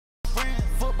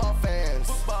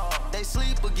they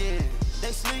sleep again.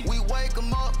 They sleep. We wake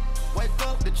them up. Wake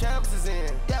up, the champs is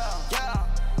in. Yeah, yeah.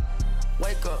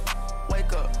 Wake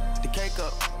up, the cake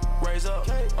up. Raise up,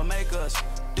 or make us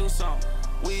do something.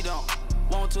 We don't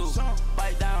want to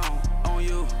bite down on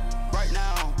you right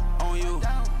now. On you,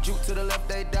 juke to the left,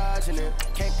 they dodging it.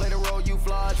 Can't play the role, you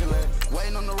fraudulent.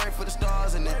 Waiting on the race for the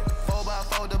stars in it.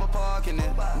 4x4 double parking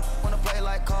it. Wanna play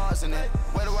like cars in it.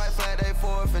 Wear the right flag, they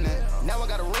forfeiting it. Now I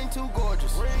got a ring too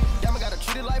gorgeous. Damn, I gotta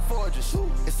treat it like forgeries.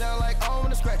 It sound like I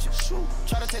wanna scratch it.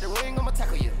 Try to take the ring, I'ma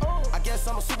tackle you. I guess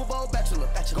I'm a Super Bowl bachelor.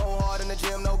 Go hard in the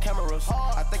gym, no cameras.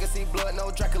 I think I see blood, no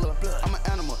Dracula. I'm an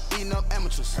animal, eating up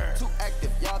amateurs. Too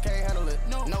active, y'all can't handle it.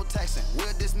 No taxing,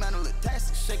 we'll dismantle it.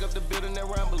 Shake up the building and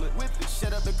ramble it. Whip it,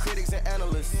 shut up the critics and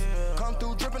analysts. Come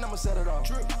through dripping, I'ma set it off.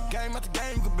 Game after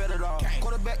game, you can bet it off.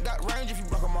 Quarterback got range if you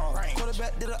block them off.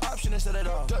 Quarterback did an option and set it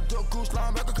off. Duck goose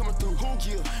linebacker coming through.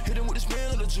 Yeah, hit him with the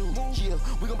spin of the Jew. Yeah,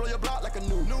 we gon' blow your block like a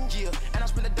new. Yeah, and I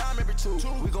spend a dime every two.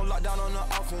 We gon' lock down on the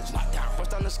offense.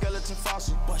 Bust down the skeleton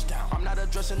fossil. Bust down. I'm not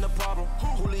addressing the problem.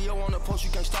 Julio on the post,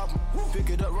 you can't stop him. Pick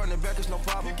it up, running back, it's no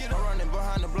problem. I'm running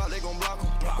behind the block, they gon' block him.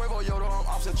 Quavo Yoda on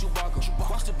offset, Chewbacca.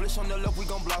 Watch the blitz on the left, we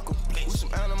gon' block him. We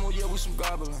some animal, yeah, we some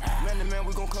goblin. Man to man,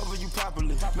 we gon' cover you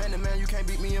properly. Man to man, you can't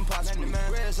beat me impossibly.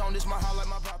 Red zone, this my highlight,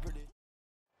 my property.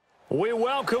 We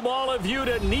welcome all of you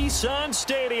to Nissan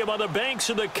Stadium on the banks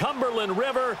of the Cumberland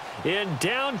River in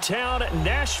downtown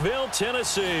Nashville,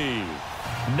 Tennessee.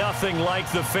 Nothing like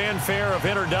the fanfare of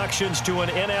introductions to an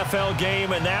NFL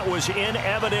game, and that was in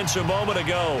evidence a moment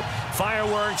ago.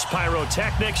 Fireworks,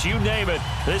 pyrotechnics, you name it.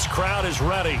 This crowd is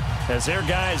ready as their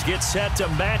guys get set to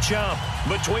match up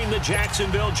between the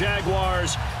Jacksonville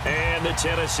Jaguars and the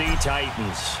Tennessee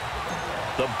Titans.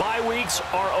 The bye weeks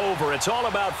are over. It's all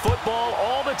about football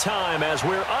all the time as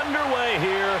we're underway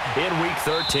here in Week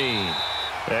 13.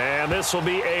 And this will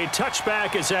be a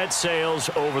touchback as that sails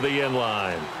over the end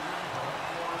line.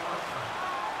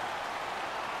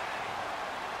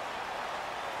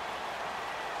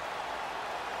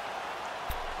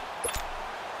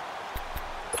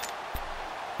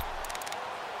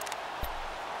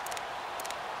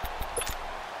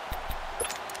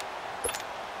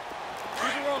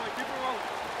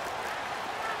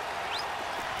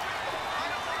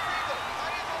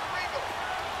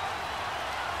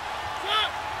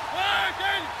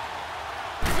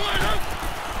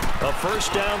 A first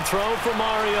down throw for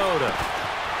Mariota.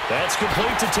 That's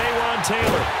complete to Taywan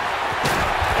Taylor.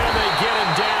 And they get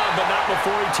him down, but not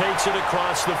before he takes it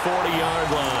across the 40-yard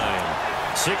line.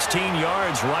 16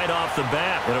 yards right off the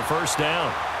bat and a first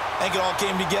down. I think it all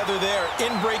came together there.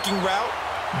 In-breaking route,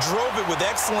 drove it with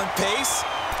excellent pace.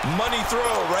 Money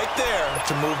throw right there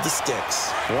to move the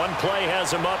sticks. One play has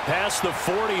him up past the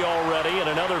 40 already and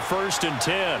another 1st and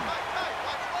 10.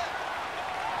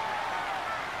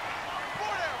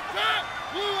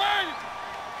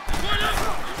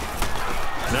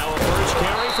 Now a first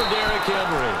carry for Derrick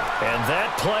Henry. And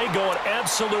that play going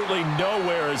absolutely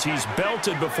nowhere as he's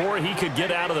belted before he could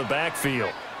get out of the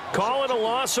backfield. Call it a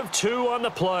loss of 2 on the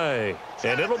play.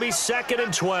 And it'll be 2nd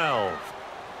and 12.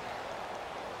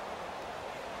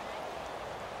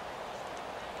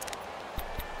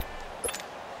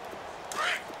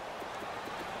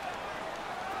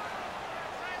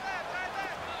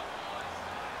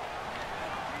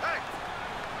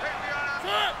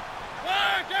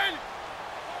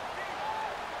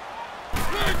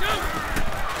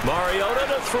 Mariota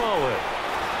to throw it.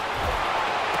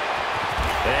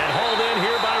 And hauled in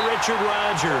here by Richard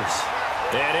Rodgers.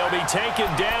 And he'll be taken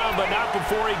down, but not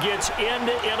before he gets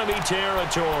into enemy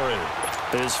territory.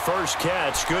 His first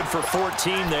catch, good for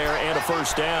 14 there and a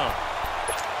first down.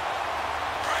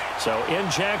 So in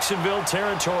Jacksonville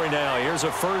territory now. Here's a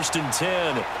 1st and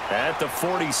 10 at the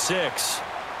 46.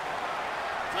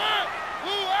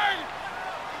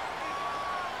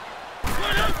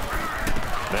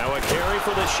 Now a carry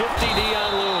for the shifty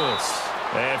Dion Lewis.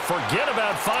 And forget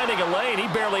about finding a lane. He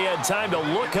barely had time to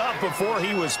look up before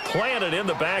he was planted in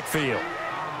the backfield.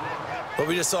 Well,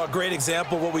 we just saw a great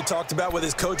example of what we talked about with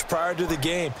his coach prior to the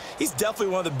game. He's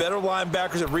definitely one of the better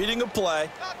linebackers at reading a play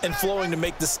and flowing to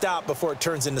make the stop before it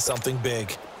turns into something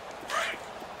big.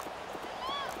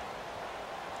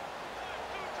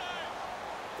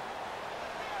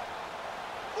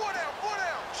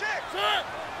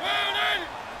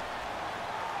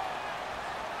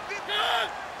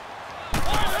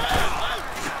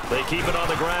 They keep it on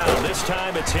the ground. This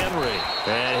time it's Henry.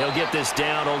 And he'll get this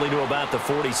down only to about the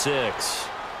 46.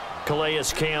 Calais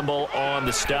Campbell on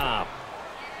the stop.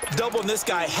 Doubling this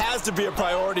guy has to be a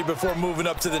priority before moving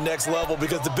up to the next level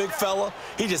because the big fella,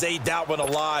 he just ate that one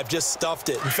alive, just stuffed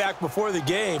it. In fact, before the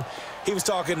game, he was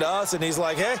talking to us, and he's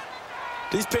like, hey,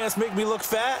 these pants make me look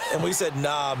fat? And we said,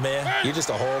 nah, man, you're just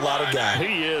a whole lot of guy.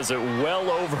 He is at well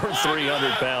over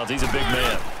 300 pounds. He's a big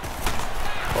man.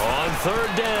 On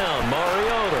third down,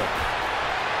 Mariota.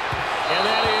 And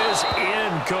that is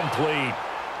incomplete.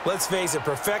 Let's face it,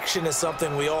 perfection is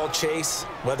something we all chase,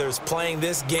 whether it's playing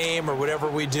this game or whatever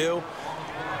we do.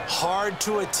 Hard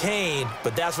to attain,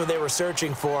 but that's what they were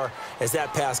searching for as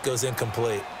that pass goes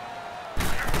incomplete.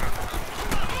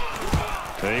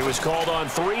 And he was called on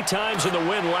 3 times in the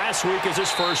win last week as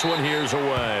his first one here's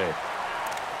away.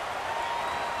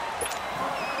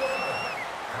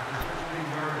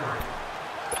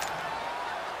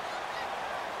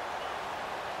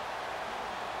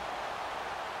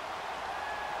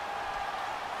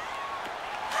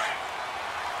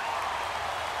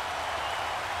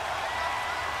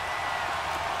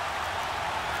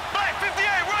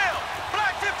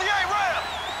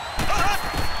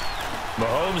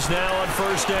 Mahomes now on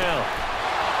first down.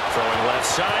 Throwing left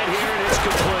side here, and it's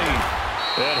complete.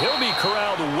 And he'll be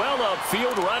corralled well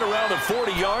upfield right around the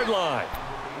 40-yard line.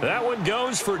 That one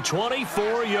goes for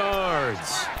 24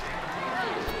 yards.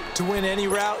 To win any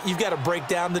route, you've got to break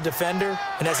down the defender,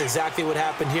 and that's exactly what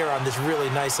happened here on this really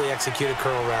nicely executed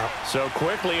curl route. So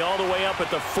quickly all the way up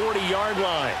at the 40-yard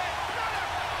line.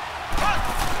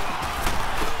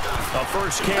 A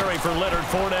first carry for Leonard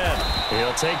Fournette.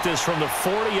 He'll take this from the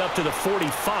 40 up to the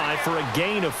 45 for a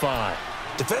gain of 5.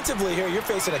 Defensively here, you're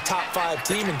facing a top-5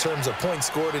 team in terms of points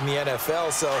scored in the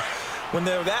NFL, so when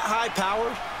they're that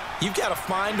high-powered, you've got to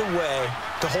find a way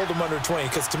to hold them under 20,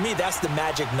 because to me, that's the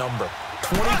magic number.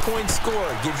 20 points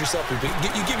scored gives yourself you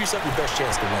give yourself your best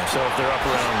chance to win. So if they're up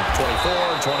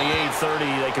around 24, 28, 30,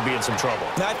 they could be in some trouble.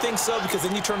 And I think so, because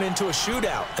then you turn it into a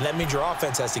shootout, and that means your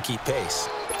offense has to keep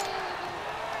pace.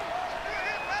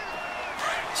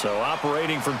 So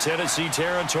operating from Tennessee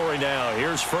territory now.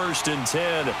 Here's 1st and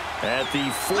 10 at the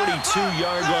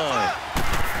 42-yard line.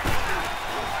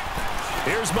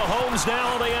 Here's Mahomes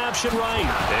now on the option right.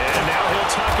 And now he'll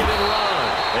tuck it and run.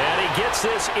 And he gets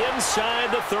this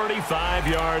inside the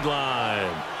 35-yard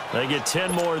line. They get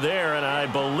 10 more there, and I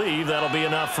believe that'll be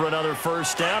enough for another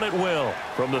first down. It will.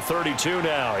 From the 32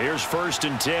 now. Here's 1st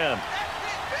and 10.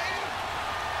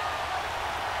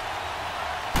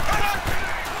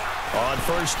 On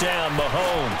first down,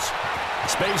 Mahomes.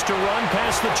 Space to run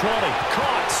past the 20.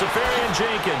 Caught.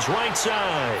 Safarian-Jenkins, right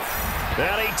side.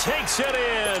 And he takes it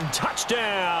in.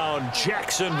 Touchdown,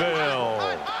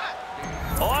 Jacksonville.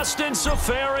 Austin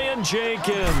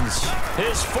Safarian-Jenkins,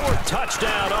 his 4th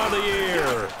touchdown on the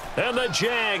year. And the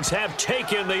Jags have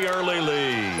taken the early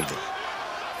lead.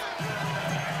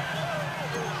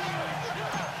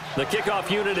 The kickoff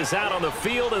unit is out on the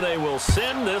field, and they will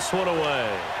send this one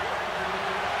away.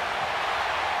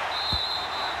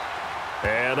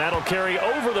 And that'll carry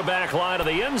over the back line of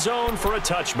the end zone for a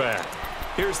touchback.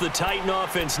 Here's the Titan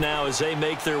offense now as they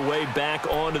make their way back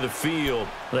onto the field.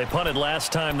 They punted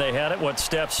last time they had it. What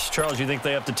steps, Charles, you think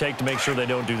they have to take to make sure they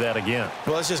don't do that again?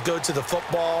 Well, let's just go to the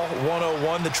football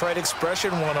 101, the trade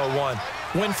expression 101.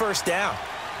 Win first down.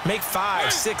 Make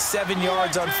 5, 6, 7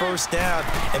 yards on first down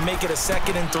and make it a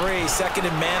 2nd and 3, 2nd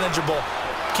and manageable.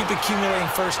 Keep accumulating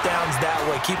first downs that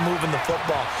way. Keep moving the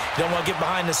football. You don't want to get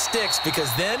behind the sticks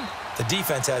because then the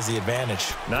defense has the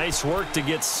advantage. Nice work to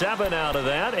get 7 out of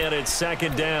that, and it's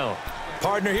 2nd down.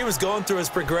 Partner, he was going through his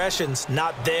progressions.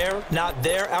 Not there, not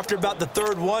there. After about the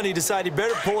 3rd one, he decided he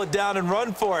better pull it down and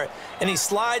run for it. And he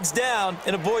slides down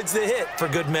and avoids the hit for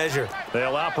good measure.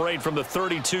 They'll operate from the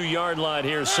 32-yard line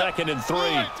here, 2nd and 3.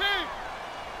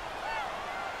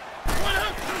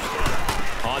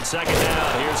 On 2nd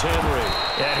down, here's Henry.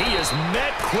 And he is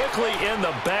met quickly in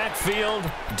the backfield.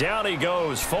 Down he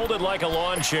goes, folded like a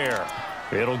lawn chair.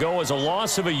 It'll go as a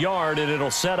loss of a yard, and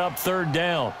it'll set up 3rd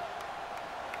down.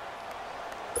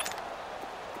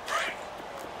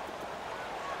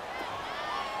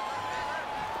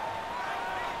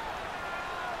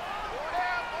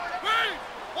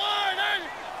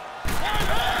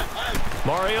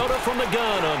 Mariota from the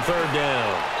gun on 3rd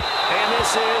down. And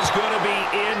this is going to be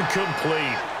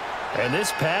incomplete. And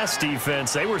this pass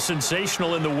defense, they were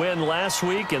sensational in the win last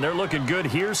week, and they're looking good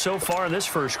here so far in this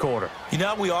first quarter. You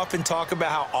know, we often talk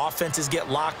about how offenses get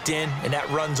locked in, and that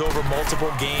runs over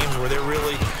multiple games where they're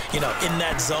really, in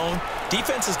that zone.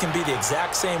 Defenses can be the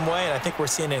exact same way, and I think we're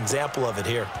seeing an example of it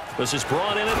here. This is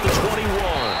brought in at the 21.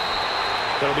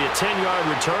 That'll be a 10-yard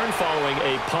return following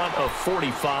a punt of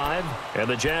 45. And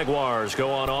the Jaguars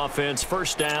go on offense,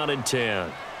 1st down and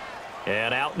 10.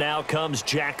 And out now comes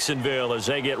Jacksonville as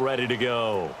they get ready to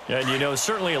go. And,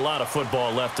 certainly a lot of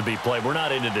football left to be played. We're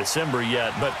not into December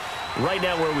yet, but right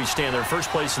now where we stand, they're first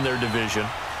place in their division.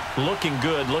 Looking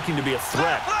good, looking to be a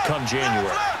threat come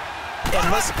January.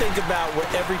 And let's think about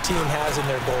what every team has in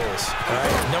their goals. All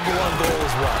right? Number one goal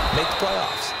is what? Make the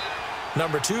playoffs.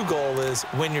 Number two goal is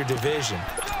win your division.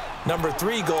 Number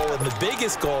three goal, and the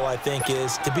biggest goal, I think,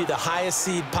 is to be the highest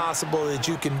seed possible that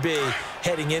you can be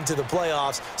heading into the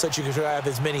playoffs so that you can have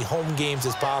as many home games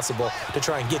as possible to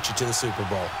try and get you to the Super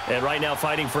Bowl. And right now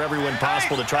fighting for every win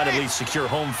possible to try to at least secure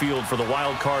home field for the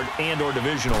wild card and or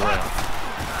divisional round.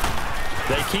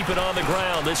 They keep it on the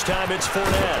ground. This time it's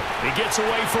Fournette. He gets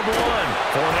away from one.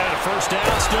 Fournette, first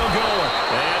down, still going.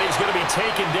 And he's going to be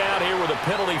taken down here with a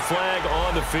penalty flag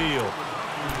on the field.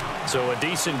 So a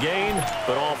decent gain,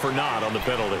 but all for naught on the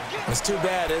penalty. It's too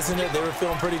bad, isn't it? They were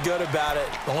feeling pretty good about it.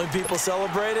 The only people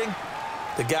celebrating,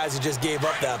 the guys who just gave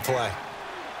up that play.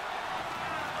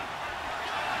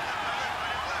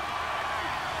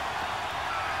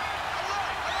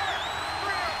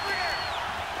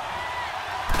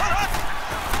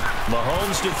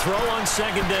 Mahomes to throw on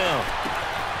second down.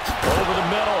 Over the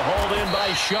middle, hauled in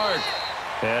by Shark.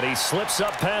 And he slips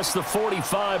up past the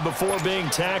 45 before being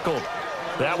tackled.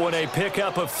 That one a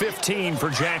pickup of 15 for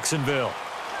Jacksonville.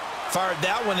 Fired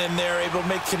that one in there, able to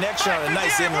make connection on a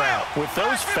nice in route. With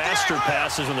those faster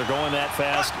passes when they're going that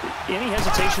fast, any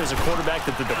hesitation as a quarterback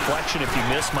that the deflection, if you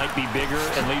miss, might be bigger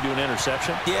and lead to an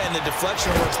interception? Yeah, and the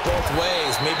deflection works both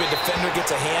ways. Maybe a defender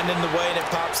gets a hand in the way and it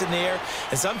pops in the air.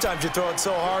 And sometimes you throw it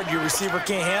so hard your receiver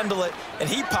can't handle it,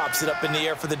 and he pops it up in the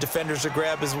air for the defenders to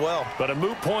grab as well. But a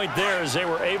moot point there as they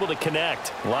were able to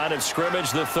connect. Line of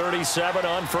scrimmage, the 37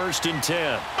 on 1st and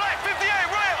 10. Black 58,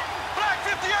 rail! Black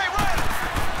 58, rail!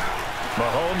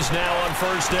 Mahomes now on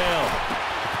first down.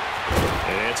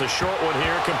 It's a short one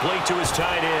here, complete to his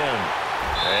tight end.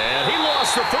 And he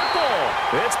lost the football.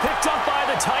 It's picked up by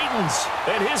the Titans.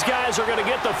 And his guys are going to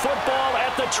get the football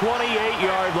at the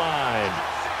 28-yard line.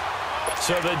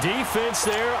 So the defense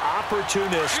there,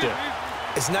 opportunistic.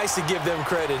 It's nice to give them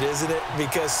credit, isn't it?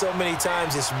 Because so many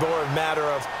times it's more a matter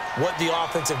of what the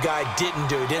offensive guy didn't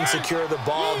do. He didn't secure the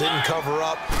ball, didn't cover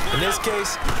up. In this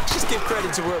case, just give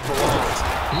credit to where it belongs.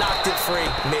 Knocked it free,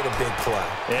 made a big play.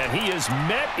 And he is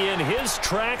met in his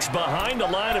tracks behind the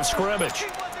line of scrimmage.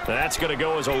 That's going to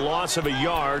go as a loss of a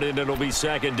yard, and it'll be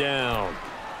second down.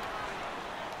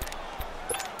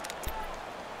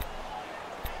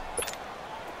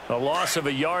 A loss of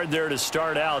a yard there to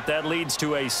start out. That leads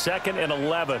to a 2nd and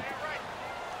 11.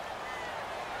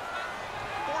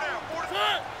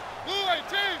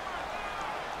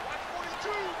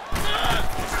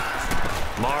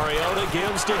 Mariota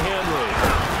gives to Henry.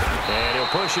 And he'll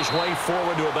push his way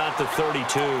forward to about the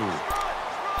 32.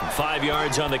 5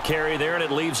 yards on the carry there, and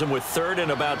it leaves him with 3rd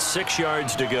and about 6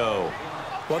 yards to go.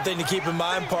 One thing to keep in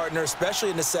mind, partner, especially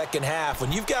in the second half,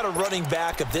 when you've got a running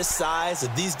back of this size,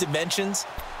 of these dimensions,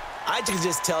 I can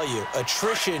just tell you,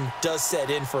 attrition does set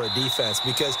in for a defense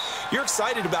because you're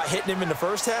excited about hitting him in the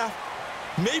first half.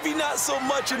 Maybe not so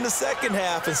much in the second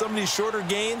half, and some of these shorter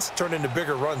gains turn into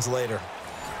bigger runs later.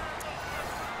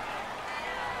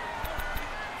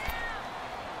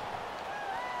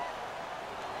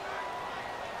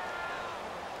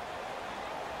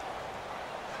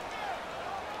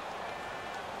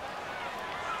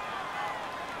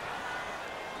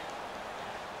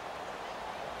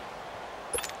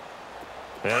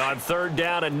 And on 3rd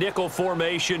down, a nickel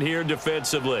formation here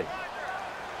defensively.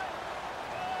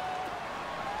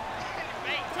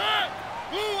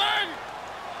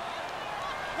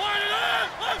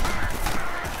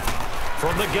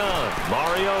 From the gun,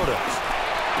 Mariota.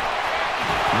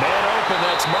 Man open,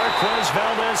 that's Marquez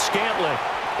Valdez-Scantling.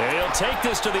 And he'll take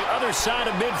this to the other side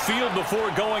of midfield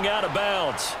before going out of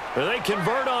bounds. They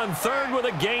convert on 3rd with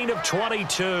a gain of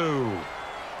 22.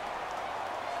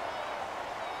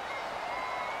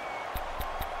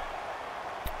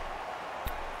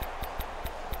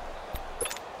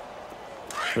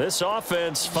 This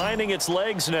offense finding its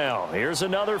legs now. Here's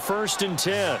another 1st and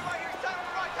 10.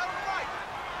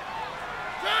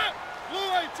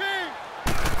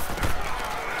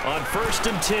 On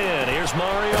 1st and 10, here's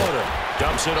Mariota.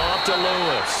 Dumps it off to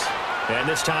Lewis. And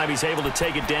this time he's able to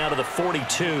take it down to the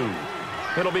 42.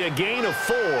 It'll be a gain of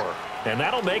 4, and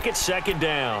that'll make it 2nd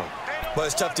down. Well,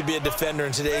 it's tough to be a defender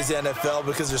in today's NFL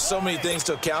because there's so many things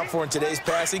to account for in today's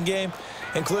passing game,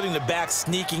 including the back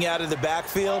sneaking out of the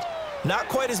backfield. Not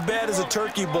quite as bad as a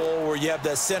turkey bowl where you have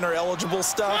that center-eligible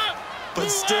stuff, but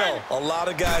still a lot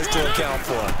of guys to account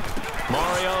for.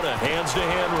 Mariota hands to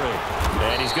Henry.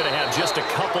 And he's going to have just a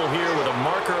couple here with a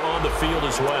marker on the field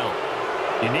as well.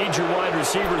 You need your wide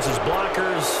receivers as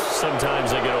blockers.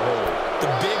 Sometimes they get a hold. The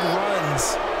big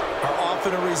runs are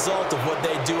often a result of what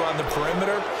they do on the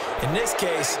perimeter. In this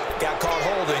case, got caught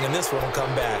holding, and this one will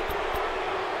come back.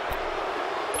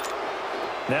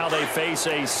 Now they face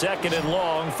a 2nd and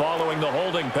long following the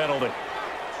holding penalty.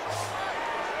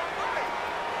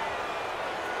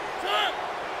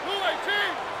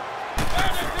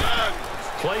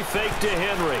 Play fake to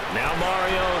Henry. Now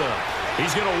Mariota.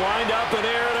 He's going to wind up and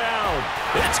air it out.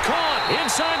 It's caught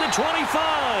inside the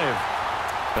 25.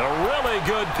 A really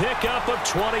good pickup of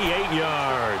 28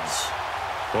 yards.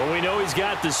 Well, we know he's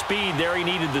got the speed there. He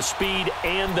needed the speed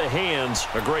and the hands.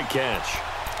 A great catch.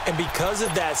 And because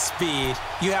of that speed,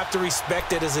 you have to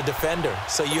respect it as a defender.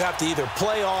 So you have to either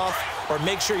play off or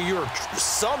make sure you're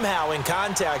somehow in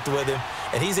contact with him,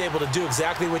 and he's able to do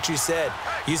exactly what you said.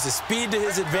 Use the speed to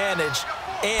his advantage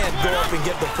and go up and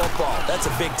get the football. That's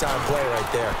a big-time play right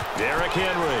there. Derrick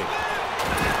Henry.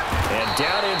 And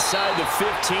down inside the 15,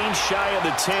 shy of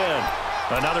the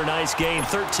 10. Another nice gain,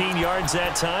 13 yards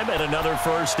that time, and another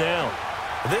first down.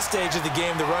 At this stage of the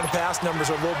game, the run-pass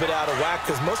numbers are a little bit out of whack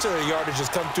because most of their yardage has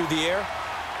come through the air.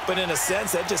 But in a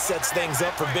sense, that just sets things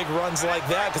up for big runs like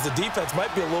that because the defense might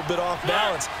be a little bit off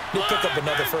balance. They'll pick up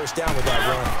another first down with that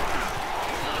run.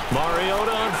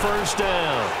 Mariota on first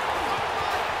down.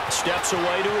 Steps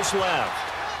away to his left.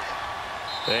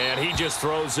 And he just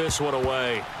throws this one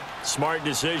away. Smart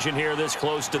decision here this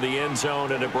close to the end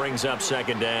zone, and it brings up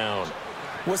 2nd down.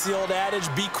 What's the old adage?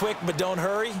 Be quick, but don't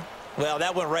hurry. Well,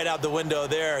 that went right out the window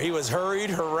there. He was hurried,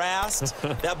 harassed.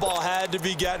 That ball had to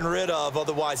be gotten rid of,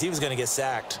 otherwise he was going to get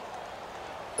sacked.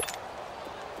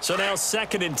 So now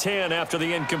 2nd and 10 after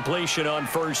the incompletion on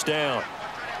first down.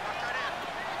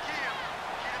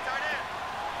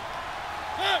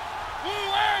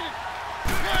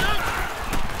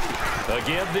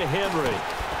 Again to Henry.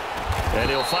 And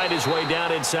he'll find his way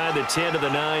down inside the 10 to the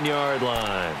 9-yard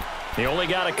line. He only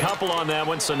got a couple on that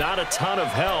one, so not a ton of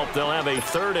help. They'll have a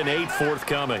 3rd and 8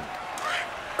 forthcoming.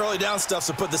 Early down stuff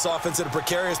to put this offense in a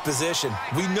precarious position.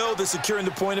 We know that securing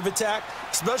the point of attack,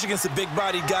 especially against the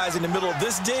big-bodied guys in the middle of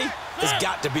this D, has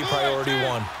got to be priority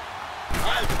one.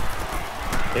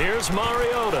 Here's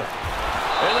Mariota.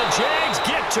 And the Jags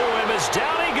get to him as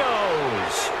down he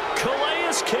goes.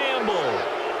 Calais Campbell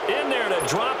in there to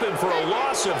drop him for a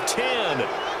loss of 10.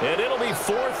 And it'll be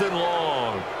 4th and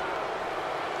long.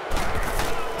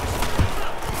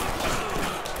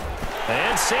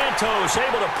 And Santos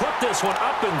able to put this one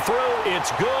up and through.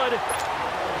 It's good.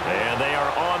 And they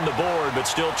are on the board, but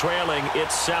still trailing.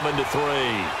 It's 7-3.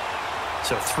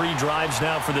 So 3 drives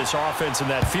now for this offense, and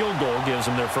that field goal gives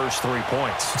them their first 3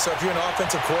 points. So if you're an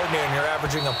offensive coordinator and you're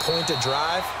averaging a point a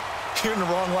drive, you're in the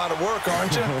wrong line of work,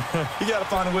 aren't you? You got to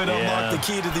find a way to unlock the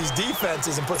key to these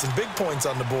defenses and put some big points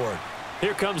on the board.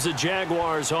 Here comes the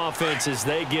Jaguars offense as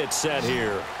they get set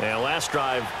here. And last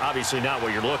drive, obviously not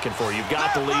what you're looking for. You've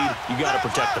got the lead. You've got to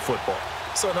protect the football.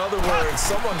 So in other words,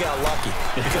 someone got lucky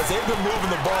because they've been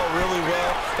moving the ball really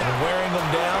well and wearing them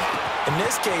down. In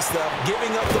this case, though,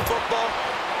 giving up the football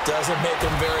doesn't make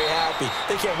them very happy.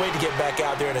 They can't wait to get back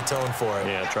out there and atone for it.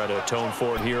 Yeah, try to atone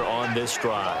for it here on this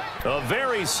drive. A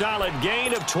very solid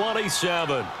gain of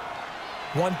 27.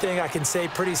 One thing I can say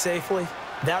pretty safely,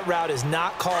 that route is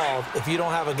not called if you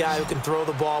don't have a guy who can throw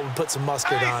the ball and put some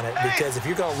mustard on it. Because if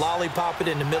you're going to lollipop it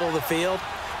in the middle of the field,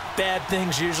 bad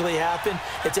things usually happen.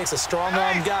 It takes a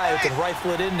strong-arm guy who can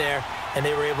rifle it in there, and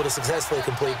they were able to successfully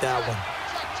complete that one.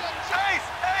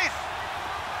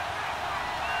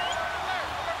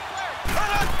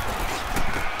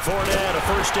 Fournette, a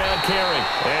first down carry.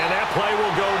 And that play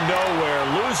will go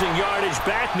nowhere. Losing yardage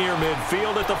back near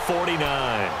midfield at the 49.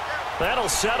 That'll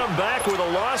set them back with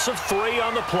a loss of 3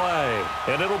 on the play.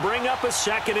 And it'll bring up a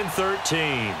 2nd and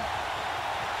 13.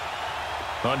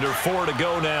 Under 4 to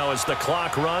go now as the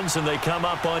clock runs and they come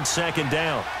up on 2nd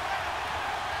down.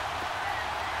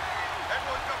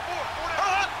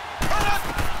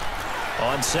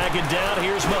 On 2nd down,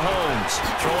 here's Mahomes.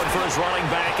 Throwing for his running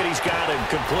back, and he's got him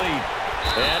complete.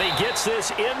 And he gets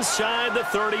this inside the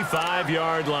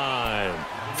 35-yard line.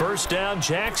 First down,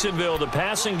 Jacksonville. The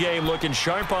passing game looking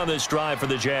sharp on this drive for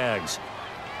the Jags.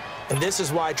 And this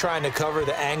is why trying to cover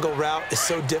the angle route is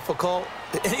so difficult.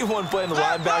 Anyone playing the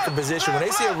linebacker position, when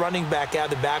they see a running back out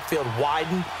of the backfield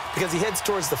widen because he heads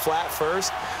towards the flat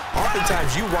first,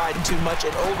 oftentimes you widen too much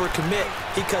and overcommit.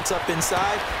 He cuts up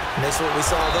inside, and that's what we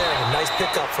saw there. A nice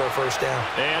pickup for a first down.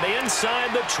 And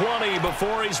inside the 20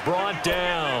 before he's brought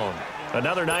down.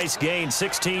 Another nice gain,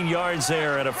 16 yards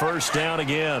there and a first down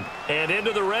again. And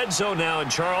into the red zone now.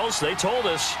 And Charles, they told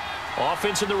us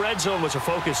offense in the red zone was a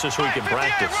focus this week in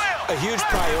practice. A huge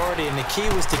priority, and the key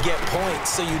was to get points.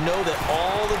 So you know that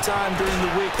all the time during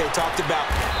the week they talked about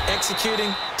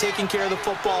executing, taking care of the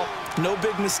football, no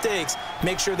big mistakes.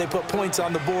 Make sure they put points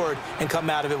on the board and come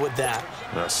out of it with that.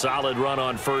 A solid run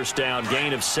on first down,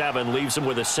 gain of 7, leaves them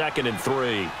with a 2nd and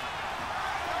 3.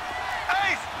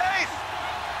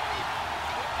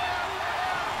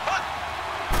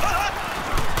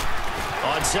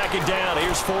 second down.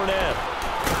 Here's Fournette.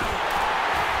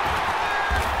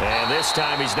 And this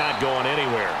time he's not going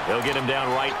anywhere. They'll get him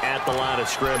down right at the line of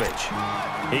scrimmage.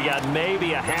 He got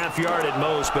maybe a half yard at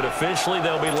most, but officially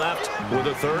they'll be left with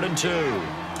a 3rd and 2.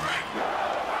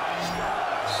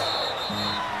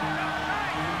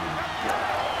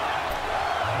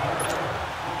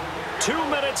 Two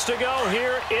minutes to go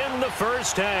here in the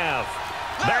first half.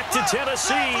 Back to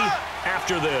Tennessee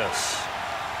after this.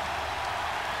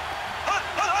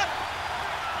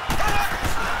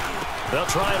 They'll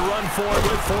try and run forward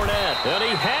with Fournette. And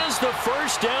he has the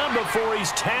first down before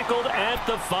he's tackled at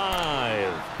the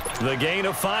 5. The gain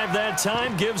of 5 that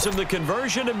time gives him the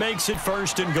conversion and makes it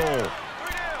 1st and goal.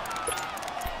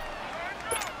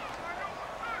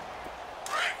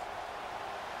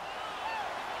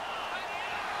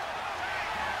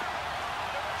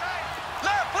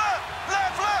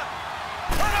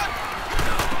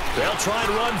 They'll try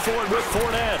and run forward with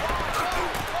Fournette.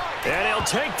 And he'll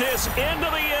take this into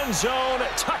the end zone.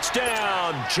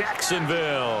 Touchdown,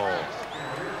 Jacksonville.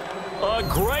 A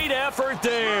great effort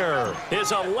there.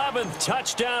 His 11th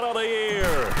touchdown of the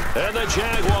year. And the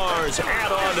Jaguars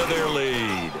add on to their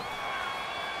lead.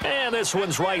 And this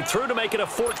one's right through to make it a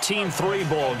 14-3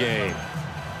 ball game.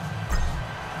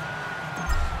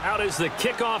 Out is the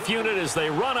kickoff unit as they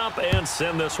run up and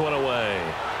send this one away.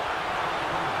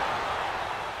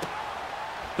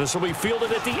 This will be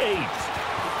fielded at the 8.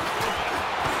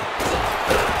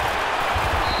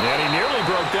 And he nearly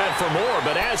broke that for more,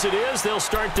 but as it is, they'll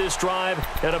start this drive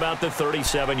at about the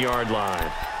 37-yard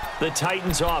line. The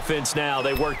Titans offense now,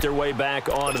 they work their way back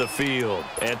onto the field.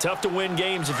 And tough to win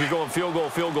games if you're going field goal,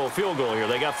 field goal, field goal here.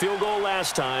 They got field goal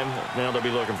last time. Now they'll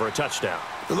be looking for a touchdown.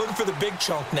 They're looking for the big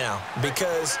chunk now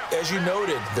because, as you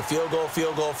noted, the field goal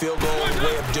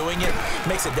way of doing it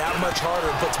makes it that much harder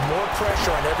and puts more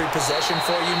pressure on every possession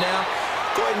for you now.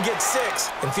 Go ahead and get 6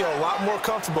 and feel a lot more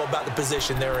comfortable about the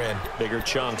position they're in. Bigger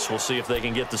chunks. We'll see if they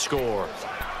can get the score.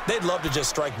 They'd love to just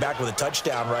strike back with a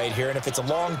touchdown right here, and if it's a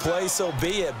long play, so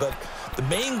be it. But the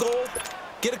main goal,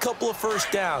 get a couple of first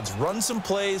downs, run some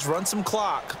plays, run some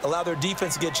clock, allow their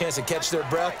defense to get a chance to catch their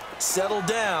breath, settle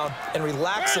down, and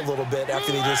relax a little bit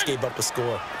after they just gave up a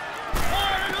score.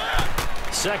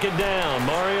 Second down,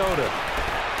 Mariota.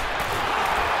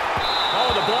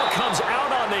 Oh, the ball comes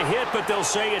out on the hit, but they'll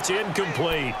say it's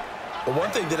incomplete. But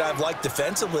one thing that I've liked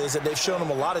defensively is that they've shown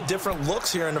them a lot of different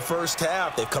looks here in the first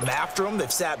half. They've come after them.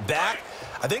 They've sat back.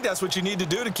 I think that's what you need to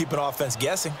do to keep an offense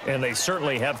guessing. And they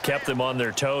certainly have kept them on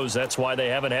their toes. That's why they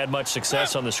haven't had much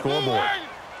success on the scoreboard.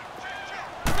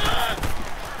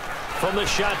 From the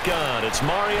shotgun, it's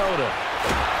Mariota.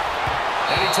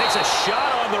 And he takes a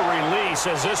shot on the release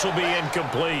as this will be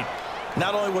incomplete.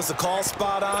 Not only was the call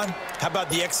spot on, how about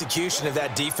the execution of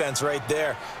that defense right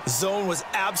there? The zone was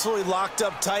absolutely locked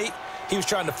up tight. He was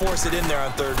trying to force it in there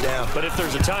on third down. But if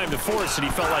there's a time to force it, he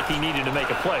felt like he needed to make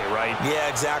a play, right? Yeah,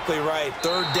 exactly right.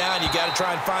 Third down, you got to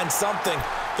try and find something.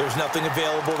 There's nothing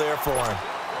available there for him.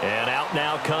 And out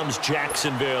now comes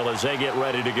Jacksonville as they get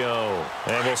ready to go.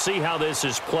 And we'll see how this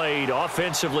is played.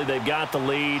 Offensively, they've got the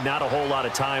lead. Not a whole lot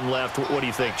of time left. What do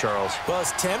you think, Charles? Well,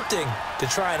 it's tempting to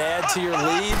try and add to your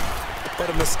lead, but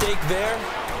a mistake there,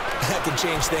 that can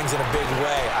change things in a big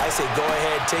way. I say go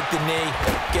ahead, take the knee,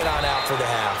 get on out for the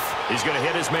half. He's going to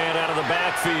hit his man out of the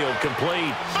backfield,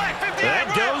 complete. That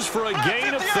goes for a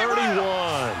gain of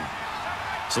 31.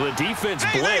 So the defense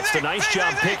blitzed. A nice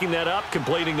job picking that up,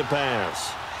 completing the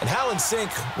pass. And Howland Sink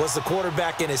was the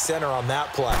quarterback in his center on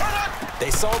that play.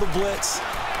 They saw the blitz,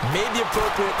 made the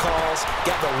appropriate calls,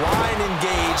 got the line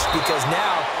engaged because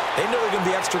now they know there are going to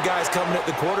be extra guys coming at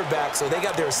the quarterback, so they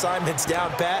got their assignments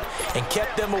down pat and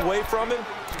kept them away from him,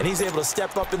 and he's able to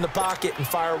step up in the pocket and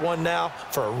fire one now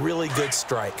for a really good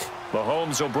strike.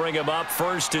 Mahomes will bring him up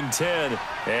 1st and 10,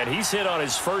 and he's hit on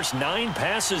his first 9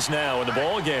 passes now in the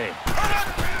ball game.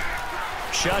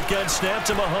 Shotgun snap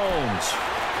to Mahomes.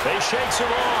 They shakes him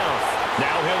off.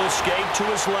 Now he'll escape to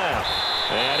his left,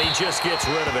 and he just gets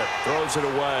rid of it, throws it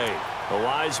away. A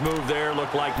wise move there.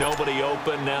 Looked like nobody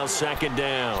open. Now second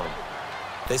down.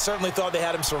 They certainly thought they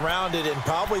had him surrounded and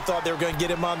probably thought they were going to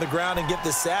get him on the ground and get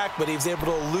the sack, but he was able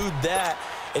to elude that.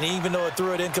 And even though it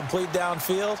threw it incomplete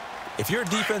downfield, if you're a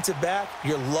defensive back,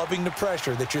 you're loving the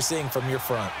pressure that you're seeing from your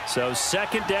front. So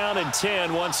second down and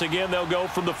 10. Once again, they'll go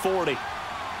from the 40.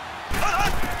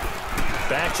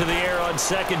 Back to the air on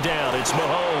second down. It's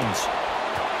Mahomes.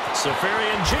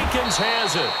 Safarian Jenkins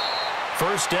has it.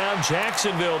 First down,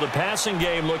 Jacksonville. The passing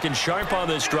game looking sharp on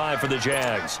this drive for the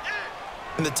Jags.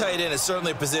 And the tight end is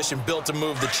certainly a position built to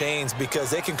move the chains because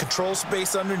they can control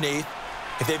space underneath,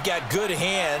 If they've got good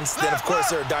hands, then, of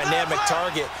course, they're a dynamic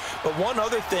target. But one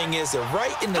other thing is they're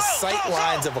right in the sight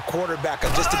lines of a quarterback on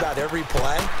just about every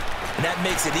play, and that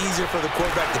makes it easier for the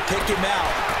quarterback to pick him out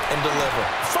and deliver.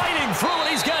 Fighting through, and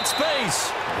he's got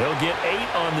space. He'll get 8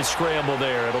 on the scramble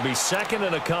there. It'll be second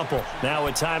and a couple. Now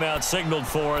a timeout signaled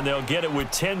for, and they'll get it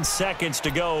with 10 seconds to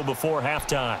go before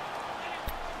halftime.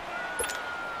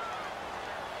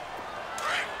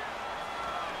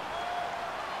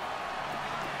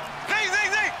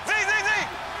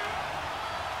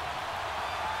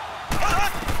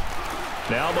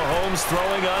 Now Mahomes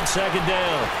throwing on second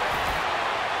down.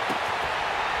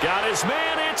 Got his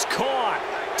man, it's caught.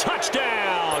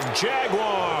 Touchdown,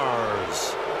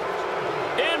 Jaguars.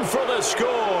 In for the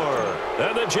score.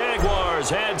 And the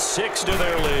Jaguars add 6 to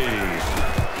their lead.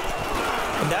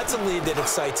 And that's a lead that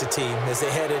excites a team as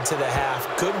they head into the half.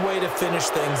 Good way to finish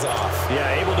things off.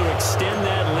 Yeah, able to extend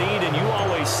that lead, and you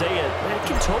always say it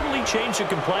can totally change the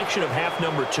complexion of half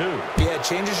number 2. Yeah, it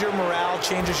changes your morale,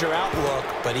 changes your outlook.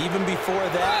 But even before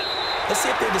that, let's see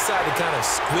if they decide to kind of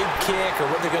squib kick or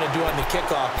what they're going to do on the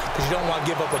kickoff, because you don't want to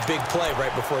give up a big play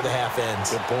right before the half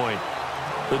ends. Good point.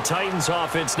 The Titans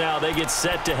offense now, they get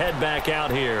set to head back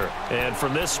out here. And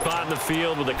from this spot in the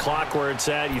field with the clock where it's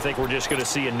at, you think we're just going to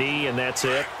see a knee and that's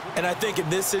it? And I think in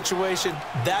this situation,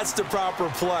 that's the proper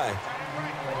play.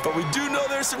 But we do know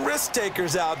there's some risk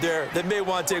takers out there that may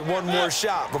want to take one more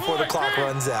shot before the clock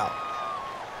runs out.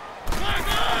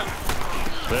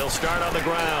 They'll start on the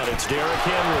ground. It's Derrick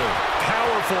Henry.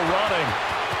 Powerful running.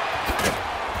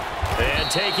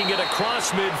 And taking it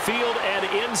across midfield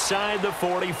and inside the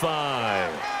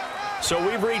 45. So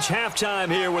we've reached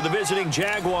halftime here with the visiting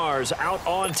Jaguars out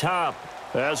on top.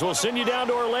 As we'll send you down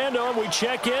to Orlando, and we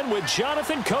check in with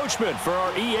Jonathan Coachman for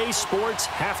our EA Sports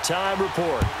Halftime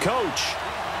Report. Coach.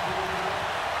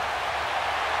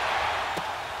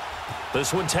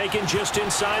 This one taken just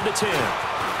inside the 10.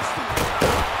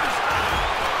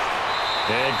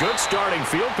 And good starting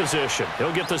field position.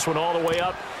 He'll get this one all the way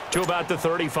up to about the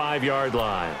 35-yard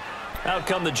line. Out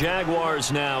come the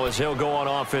Jaguars now as they'll go on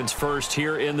offense first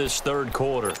here in this third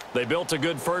quarter. They built a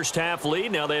good first-half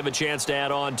lead. Now they have a chance to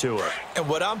add on to it. And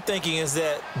what I'm thinking is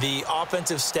that the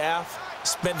offensive staff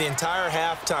spent the entire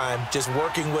halftime just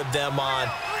working with them on,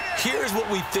 here's what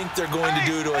we think they're going to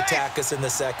do to attack us in the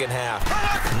second half.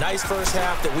 Nice first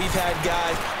half that we've had,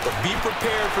 guys, but be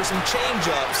prepared for some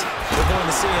change-ups. We're going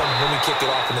to see them when we kick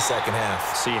it off in the second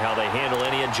half. See how they handle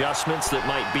any adjustments that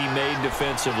might be made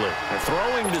defensively. They're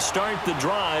throwing to start the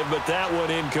drive, but that one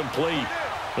incomplete.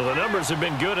 Well, the numbers have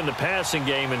been good in the passing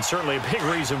game, and certainly a big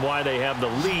reason why they have the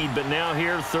lead. But now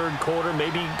here, third quarter,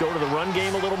 maybe go to the run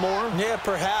game a little more? Yeah,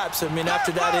 perhaps. I mean,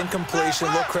 after that incompletion,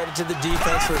 a little credit to the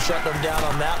defense for shutting them down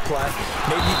on that play.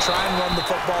 Maybe try and run the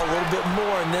football a little bit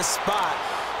more in this spot.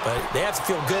 But they have to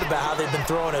feel good about how they've been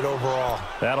throwing it overall.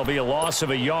 That'll be a loss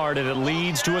of a yard, and it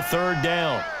leads to a third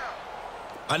down.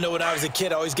 I know when I was a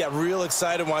kid, I always got real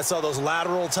excited when I saw those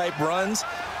lateral-type runs.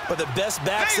 But the best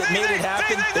backs that made it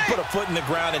happen, they put a foot in the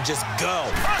ground and just go.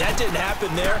 That didn't happen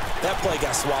there. That play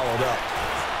got swallowed up.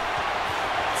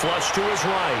 Flush to his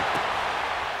right.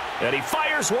 And he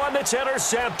fires one that's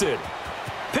intercepted.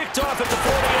 Picked off at the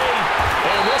 48.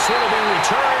 And this one will be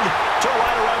returned to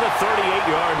right around the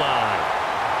 38-yard line.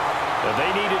 If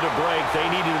they needed a break, they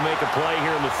needed to make a play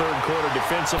here in the third quarter.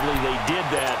 Defensively, they did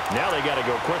that. Now they got to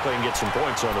go quickly and get some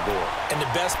points on the board. And the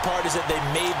best part is that they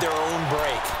made their own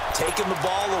break. Taking the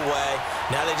ball away.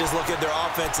 Now they just look at their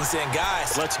offense and saying,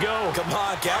 guys, let's go. Come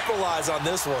on, capitalize on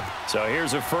this one. So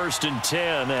here's a 1st and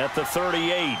 10 at the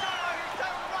 38.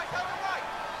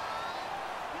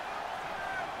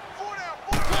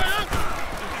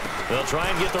 They'll try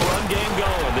and get the run game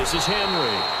going. This is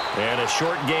Henry. And a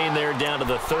short gain there down to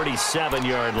the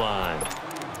 37-yard line.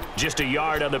 Just a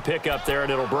yard on the pickup there,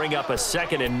 and it'll bring up a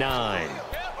 2nd and 9.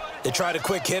 They tried a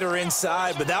quick hitter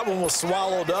inside, but that one was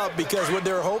swallowed up because what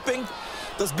they're hoping,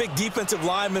 those big defensive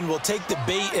linemen will take the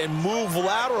bait and move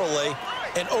laterally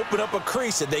and open up a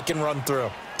crease that they can run through.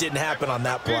 Didn't happen on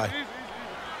that play.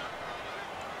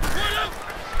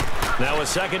 Now a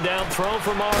 2nd down throw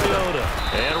for Mariota.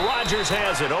 And Rodgers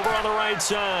has it over on the right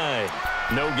side.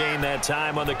 No gain that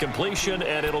time on the completion,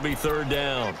 and it'll be 3rd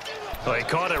down. Well, he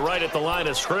caught it right at the line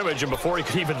of scrimmage, and before he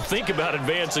could even think about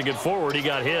advancing it forward, he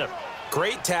got hit.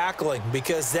 Great tackling,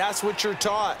 because that's what you're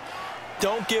taught.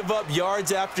 Don't give up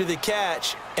yards after the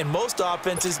catch, and most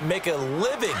offenses make a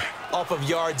living off of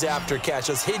yards after catch.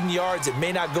 Those hidden yards that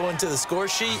may not go into the score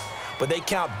sheet, but they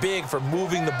count big for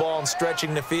moving the ball and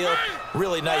stretching the field.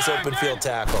 Really nice open field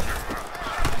tackle.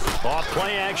 Off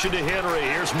play action to Henry.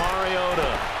 Here's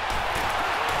Mariota.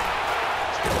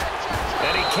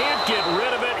 And he can't get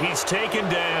rid of it. He's taken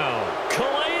down.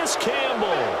 Calais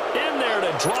Campbell in there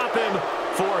to drop him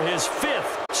for his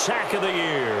 5th sack of the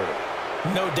year.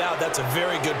 No doubt that's a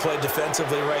very good play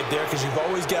defensively right there, because you've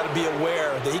always got to be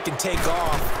aware that he can take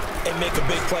off and make a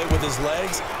big play with his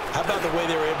legs. How about the way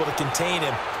they were able to contain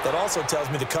him? That also tells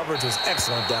me the coverage was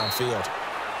excellent downfield.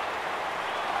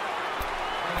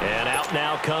 And out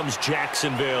now comes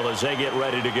Jacksonville as they get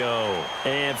ready to go.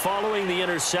 And following the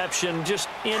interception, just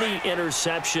any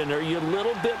interception, are you a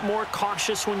little bit more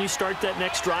cautious when you start that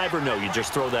next drive, or no, you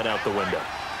just throw that out the window?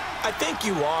 I think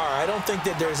you are. I don't think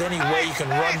that there's any way you can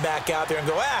run back out there and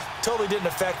go, totally didn't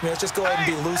affect me. Let's just go ahead and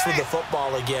be loose with the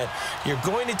football again. You're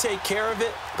going to take care of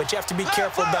it, but you have to be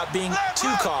careful about being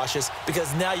too cautious,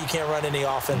 because now you can't run any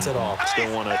offense at all.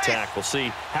 Still want to attack. We'll see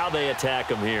how they attack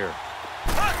him here.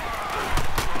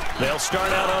 They'll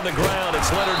start out on the ground.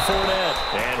 It's Leonard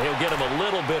Fournette, and he'll get him a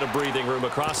little bit of breathing room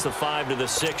across the 5 to the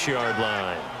 6-yard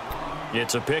line.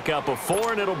 It's a pickup of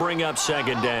 4, and it'll bring up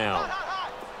 2nd down.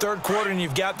 Third quarter and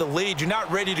you've got the lead. You're not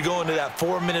ready to go into that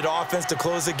 4-minute offense to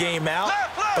close the game out,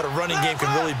 but a running game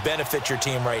can really benefit your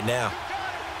team right now.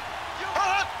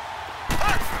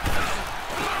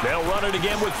 They'll run it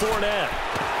again with Fournette.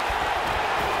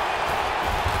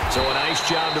 So a nice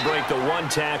job to break the 1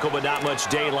 tackle, but not much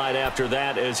daylight after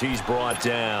that as he's brought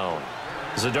down.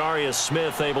 Zadarius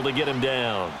Smith able to get him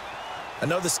down. I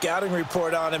know the scouting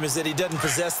report on him is that he doesn't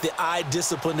possess the eye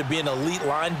discipline to be an elite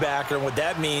linebacker, and what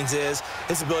that means is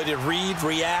his ability to read,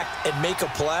 react, and make a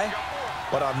play.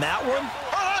 But on that one,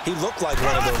 he looked like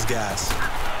one of those guys.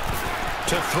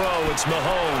 To throw, it's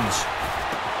Mahomes.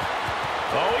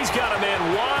 Oh, he's got a man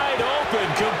wide open,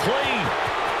 complete.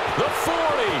 The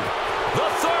 40,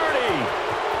 the 30,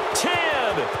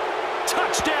 10,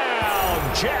 touchdown,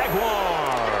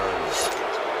 Jaguars.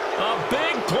 A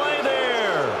big play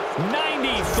there,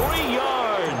 93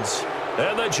 yards,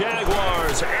 and the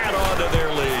Jaguars add on to their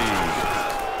lead.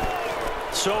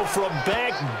 So from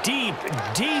back deep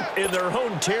in their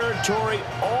own territory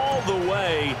all the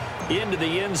way into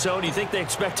the end zone, you think they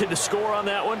expected to score on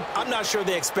that one? I'm not sure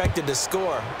they expected to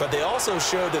score, but they also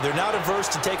showed that they're not averse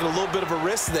to taking a little bit of a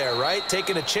risk there, right?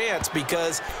 Taking a chance,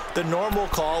 because the normal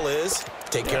call is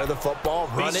take care of the football,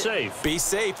 run it, be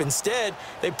safe. Instead,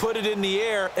 they put it in the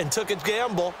air and took a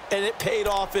gamble, and it paid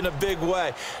off in a big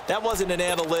way. That wasn't an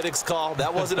analytics call.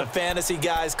 That wasn't a fantasy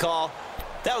guy's call.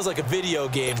 That was like a video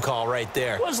game call right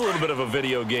there. It was a little bit of a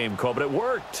video game call, but it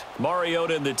worked.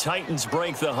 Mariota and the Titans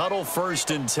break the huddle,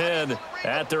 1st and 10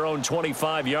 at their own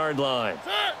 25-yard line.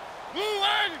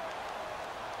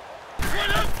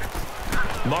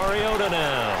 Mariota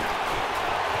now.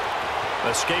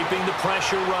 Escaping the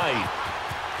pressure right.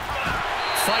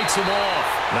 Fights him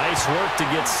off. Nice work to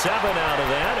get 7 out of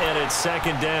that, and it's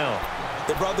 2nd down.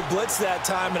 They brought the blitz that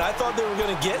time, and I thought they were going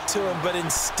to get to him, but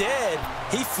instead,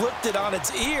 he flipped it on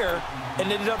its ear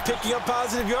and ended up picking up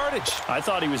positive yardage. I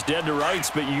thought he was dead to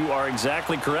rights, but you are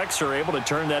exactly correct, sir, able to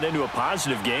turn that into a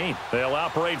positive gain. They'll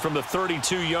operate from the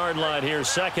 32-yard line here,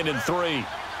 2nd and 3.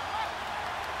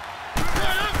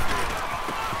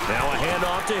 Now a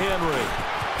handoff to Henry.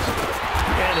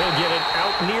 And he'll get it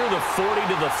out near the 40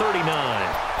 to the 39.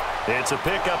 It's a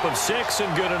pickup of 6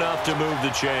 and good enough to move the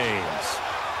chains.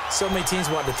 So many teams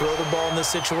want to throw the ball in this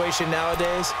situation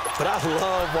nowadays, but I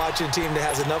love watching a team that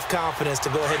has enough confidence to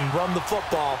go ahead and run the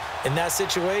football. In that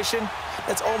situation,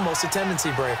 that's almost a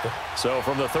tendency breaker. So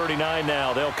from the 39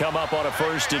 now, they'll come up on a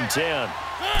 1st and 10.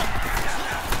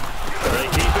 They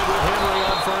keep it with Henry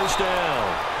on 1st down.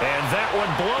 And that one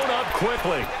blown up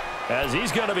quickly, as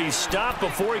he's going to be stopped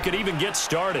before he could even get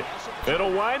started.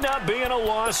 It'll wind up being a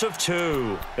loss of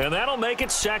 2, and that'll make it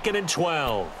 2nd and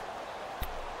 12.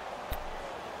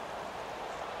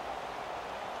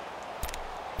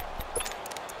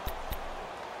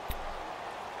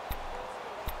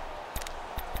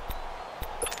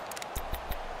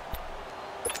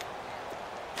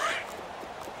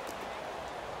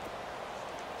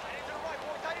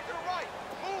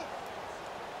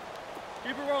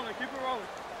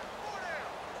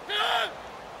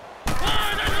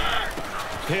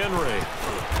 Henry.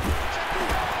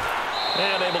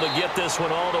 And able to get this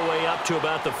one all the way up to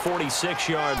about the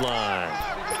 46-yard line.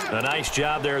 A nice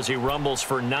job there as he rumbles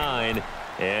for 9,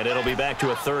 and it'll be back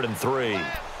to a 3rd and 3.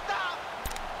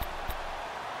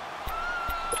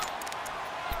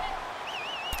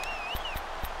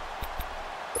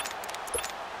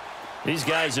 These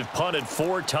guys have punted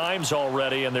 4 times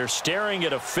already, and they're staring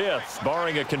at a 5th,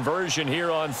 barring a conversion here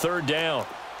on 3rd down.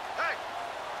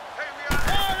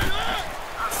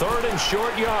 3rd and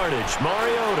short yardage.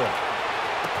 Mariota.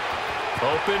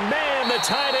 Open man, the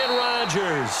tight end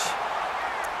Rodgers.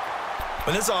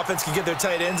 When this offense can get their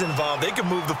tight ends involved, they can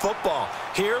move the football.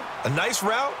 Here, a nice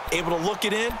route, able to look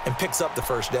it in, and picks up the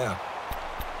first down.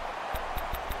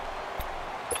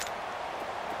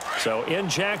 So in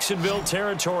Jacksonville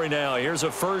territory now. Here's a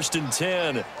 1st and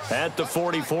 10 at the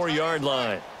 44-yard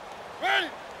line. Ready?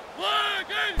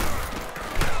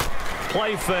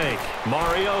 Play fake.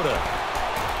 Mariota.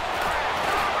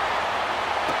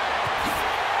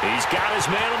 He's got his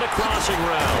man on the crossing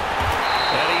route.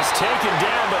 And he's taken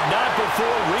down, but not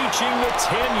before reaching the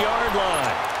 10-yard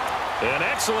line. An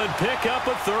excellent pickup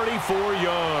of 34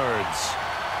 yards.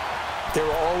 There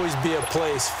will always be a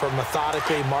place for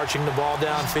methodically marching the ball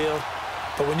downfield.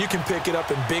 But when you can pick it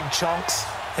up in big chunks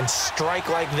and strike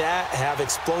like that, have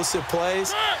explosive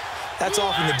plays, that's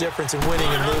often the difference in winning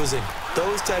and losing.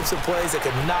 Those types of plays that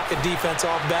can knock a defense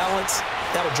off balance,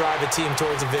 that'll drive a team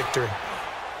towards a victory.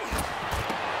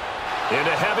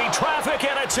 Into heavy traffic,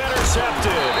 and it's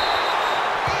intercepted.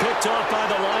 Picked off by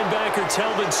the linebacker,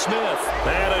 Telvin Smith.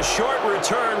 And a short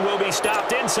return will be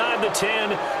stopped inside the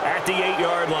 10 at the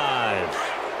 8-yard line.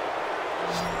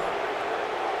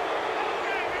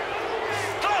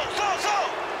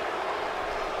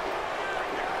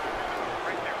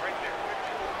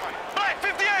 Black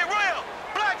 58 rail!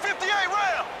 Black 58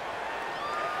 rail!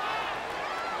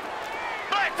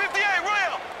 Black 58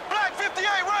 rail! Black 58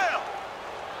 rail!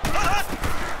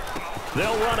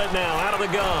 They'll run it now out of the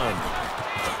gun.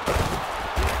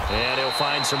 And he'll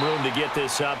find some room to get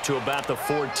this up to about the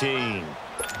 14.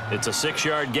 It's a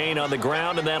 6-yard gain on the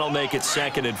ground, and that'll make it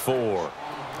 2nd and 4.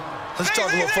 Let's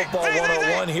talk about football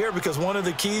 101 here, because one of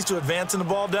the keys to advancing the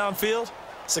ball downfield,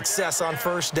 success on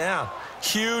first down.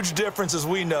 Huge difference, as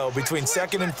we know, between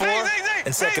 2nd and 4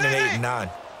 and 2nd and 8 and 9.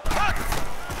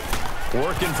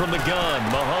 Working from the gun,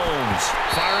 Mahomes.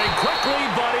 Firing quickly,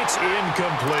 but it's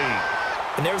incomplete.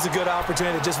 And there's a good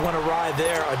opportunity to just want to ride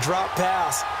there. A drop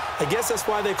pass. I guess that's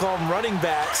why they call them running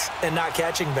backs and not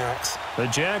catching backs. The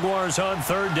Jaguars on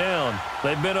 3rd down.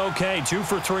 They've been okay, 2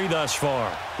 for 3 thus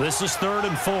far. This is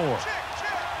 3rd and 4.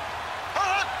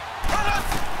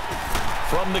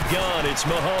 From the gun, it's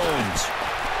Mahomes.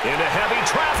 Into heavy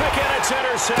traffic, and it's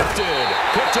intercepted.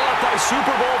 Picked off by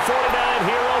Super Bowl 49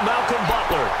 hero Malcolm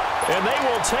Butler. And they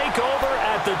will take over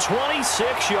at the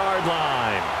 26-yard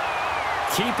line.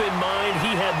 Keep in mind,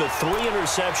 he had the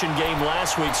 3-interception game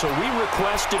last week, so we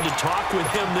requested to talk with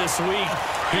him this week.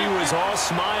 He was all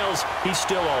smiles. He's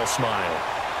still all smile.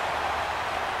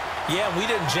 Yeah, we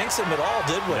didn't jinx him at all,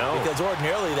 did we? No. Because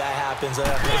ordinarily that happens.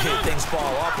 Things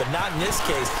fall off, but not in this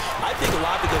case. I think a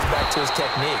lot of it goes back to his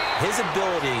technique. His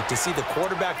ability to see the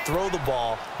quarterback throw the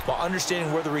ball while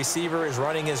understanding where the receiver is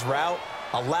running his route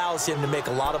allows him to make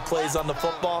a lot of plays on the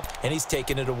football, and he's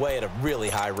taking it away at a really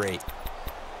high rate.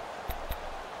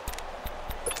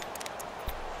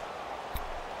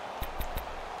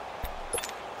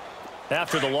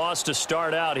 After the loss to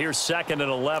start out, here's 2nd and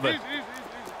 11.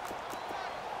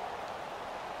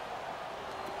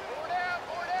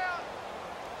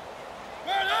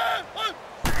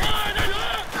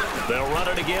 They'll run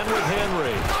it again with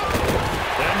Henry.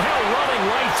 And he'll running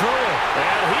right through it.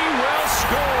 And he will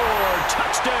score.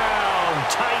 Touchdown,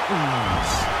 Titans.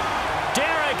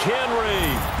 Derrick Henry,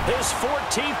 his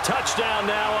 14th touchdown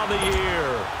now on the year.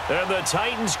 And the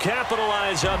Titans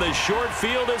capitalize on the short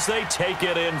field as they take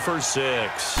it in for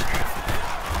 6.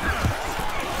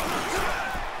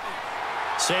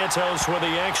 Santos with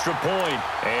the extra point.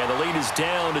 And the lead is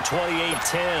down to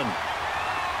 28-10.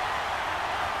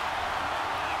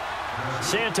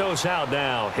 Santos out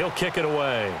now. He'll kick it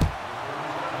away.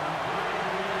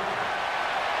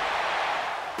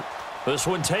 This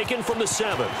one taken from the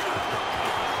 7.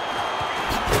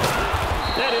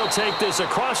 And he'll take this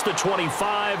across the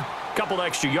 25. Couple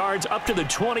extra yards up to the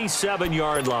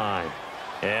 27-yard line.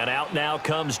 And out now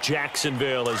comes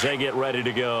Jacksonville as they get ready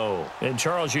to go. And,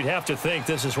 Charles, you'd have to think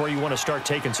this is where you want to start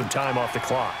taking some time off the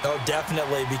clock. Oh,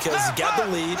 definitely, because you got the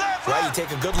lead, right? You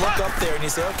take a good look up there and you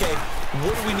say, okay,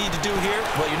 what do we need to do here?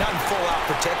 Well, you're not in full-out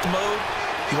protect mode.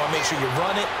 You want to make sure you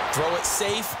run it, throw it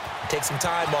safe, take some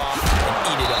time off,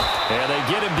 and eat it up. And they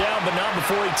get him down, but not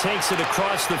before he takes it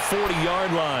across the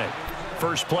 40-yard line.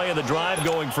 First play of the drive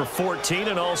going for 14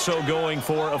 and also going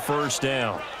for a first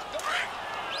down.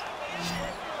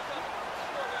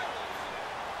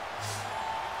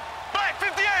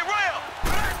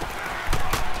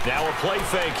 Now a play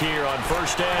fake here on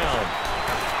first down.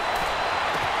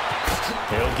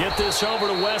 He'll get this over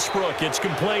to Westbrook. It's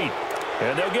complete.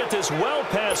 And they'll get this well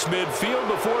past midfield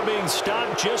before being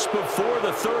stopped just before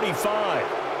the 35.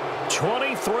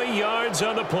 23 yards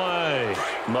on the play.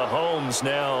 Mahomes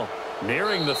now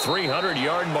nearing the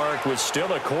 300-yard mark with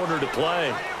still a quarter to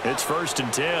play. It's 1st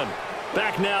and 10.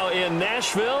 Back now in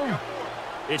Nashville.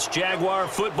 It's Jaguar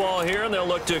football here, and they'll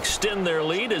look to extend their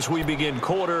lead as we begin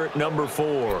quarter number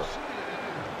 4.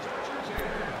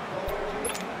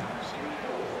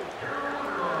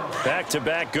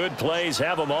 Back-to-back good plays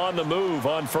have them on the move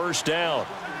on first down.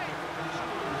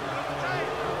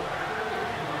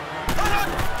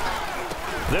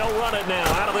 They'll run it now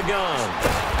out of the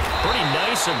gun. Pretty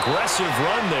nice, aggressive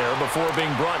run there before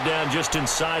being brought down just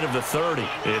inside of the 30.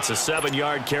 It's a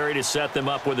 7-yard carry to set them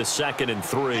up with a 2nd and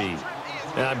 3.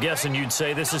 And I'm guessing you'd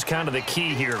say this is kind of the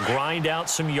key here. Grind out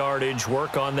some yardage,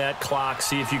 work on that clock,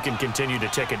 see if you can continue to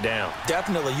tick it down.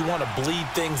 Definitely, you want to bleed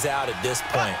things out at this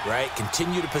point, right?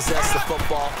 Continue to possess the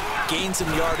football, gain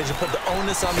some yardage, and put the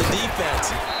onus on the defense.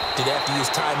 Do they have to use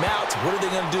timeouts? What are they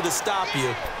going to do to stop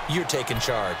you? You're taking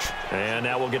charge. And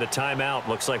now we'll get a timeout.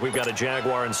 Looks like we've got a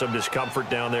Jaguar in some discomfort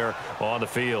down there on the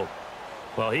field.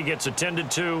 Well, he gets attended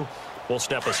to. We'll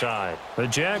step aside. The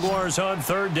Jaguars on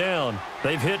 3rd down.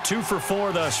 They've hit 2 for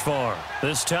 4 thus far.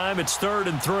 This time it's 3rd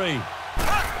and 3.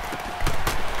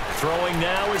 Throwing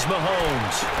now is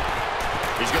Mahomes.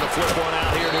 He's going to flip one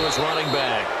out here to his running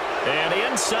back.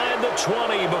 And inside the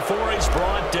 20 before he's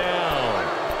brought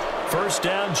down. First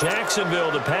down,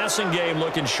 Jacksonville. The passing game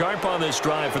looking sharp on this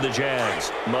drive for the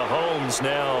Jags. Mahomes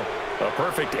now a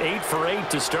perfect 8 for 8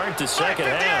 to start the second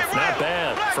half. Not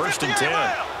bad. 1st and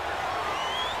 10.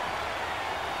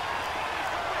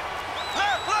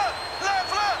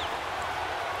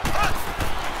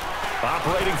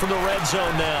 Operating from the red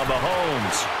zone now,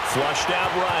 Mahomes flushed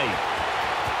out right.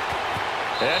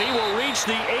 And he will reach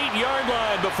the 8-yard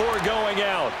line before going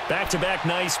out. Back-to-back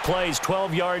nice plays,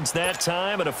 12 yards that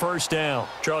time and a first down.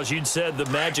 Charles, you'd said the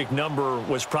magic number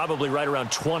was probably right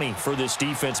around 20 for this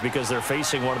defense because they're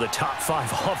facing one of the top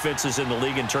 5 offenses in the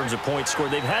league in terms of points scored.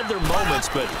 They've had their moments,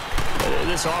 but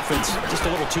this offense just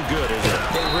a little too good, isn't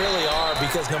it? They really are,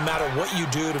 because no matter what you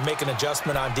do to make an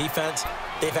adjustment on defense,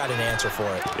 they've had an answer for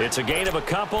it. It's a gain of a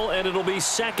couple, and it'll be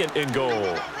 2nd and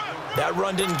goal. That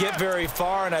run didn't get very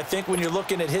far, and I think when you're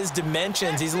looking at his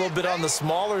dimensions, he's a little bit on the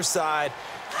smaller side.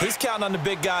 He's counting on the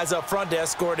big guys up front to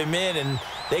escort him in, and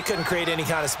they couldn't create any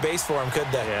kind of space for him, could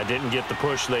they? Yeah, didn't get the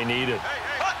push they needed.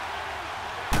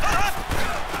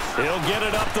 He'll get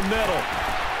it up the middle.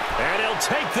 And he'll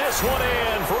take this one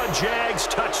in for a Jags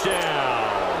touchdown.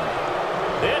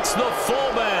 It's the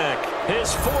fullback,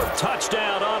 his 4th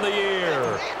touchdown on the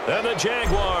year. And the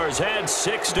Jaguars add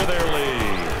 6 to their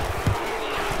lead.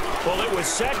 Well, it was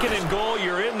 2nd and goal.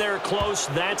 You're in there close.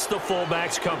 That's the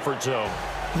fullback's comfort zone.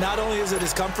 Not only is it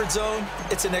his comfort zone,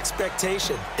 it's an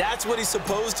expectation. That's what he's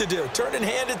supposed to do. Turn and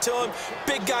hand it to him.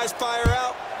 Big guys fire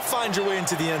out. Find your way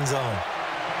into the end zone.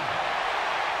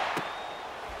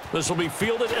 This will be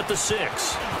fielded at the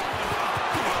 6.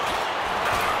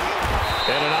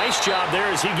 And a nice job there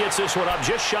as he gets this one up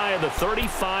just shy of the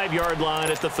 35-yard line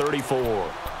at the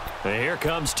 34. And here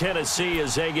comes Tennessee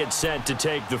as they get set to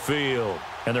take the field.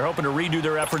 And they're hoping to redo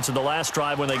their efforts in the last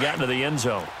drive when they got into the end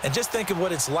zone. And just think of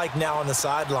what it's like now on the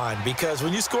sideline, because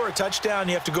when you score a touchdown,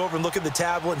 you have to go over and look at the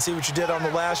tablet and see what you did on the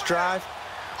last drive.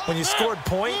 When you scored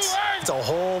points, it's a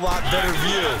whole lot better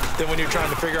view than when you're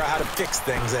trying to figure out how to fix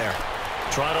things there.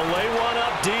 Trying to lay one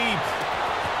up deep.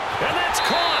 And that's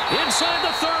caught inside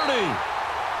the 30.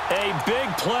 A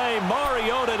big play,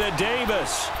 Mariota to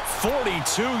Davis,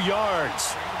 42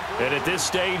 yards. And at this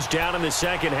stage, down in the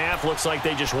second half, looks like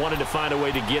they just wanted to find a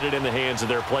way to get it in the hands of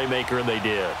their playmaker, and they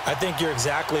did. I think you're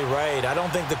exactly right. I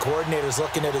don't think the coordinator's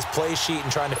looking at his play sheet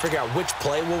and trying to figure out which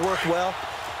play will work well.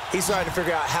 He's trying to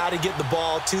figure out how to get the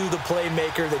ball to the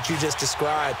playmaker that you just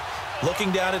described.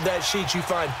 Looking down at that sheet, you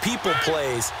find people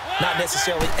plays, not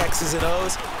necessarily X's and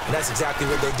O's, and that's exactly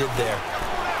what they did there.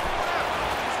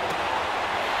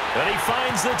 And he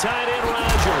finds the tight end,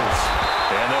 Rodgers.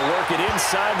 And they'll work it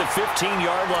inside the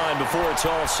 15-yard line before it's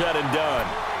all said and done.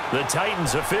 The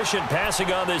Titans efficient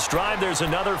passing on this drive. There's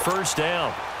another first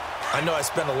down. I know I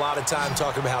spend a lot of time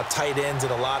talking about how tight ends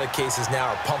in a lot of cases now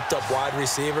are pumped up wide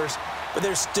receivers, but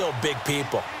they're still big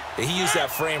people. He used that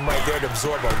frame right there to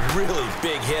absorb a really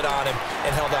big hit on him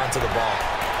and held on to the ball.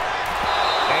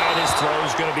 And his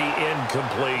throw's going to be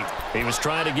incomplete. He was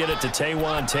trying to get it to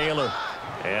Taywan Taylor.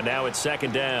 And now it's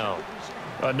 2nd down.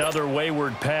 Another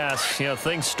wayward pass. You know,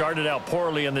 things started out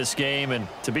poorly in this game, and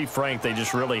to be frank, they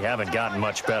just really haven't gotten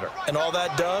much better. And all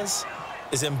that does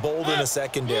is embolden a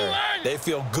secondary. They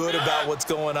feel good about what's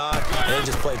going on, and they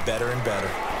just play better and better.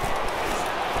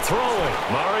 Throwing,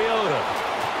 Mariota.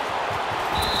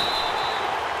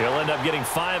 He'll end up getting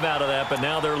 5 out of that, but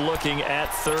now they're looking at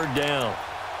 3rd down.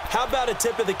 How about a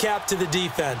tip of the cap to the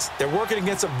defense? They're working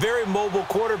against a very mobile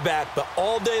quarterback, but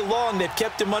all day long they've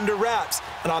kept him under wraps.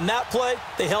 And on that play,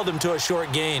 they held him to a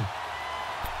short gain.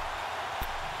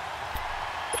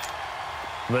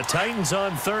 The Titans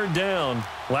on third down,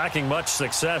 lacking much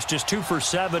success, just 2 for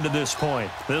 7 to this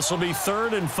point. This will be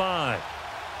 3rd and 5.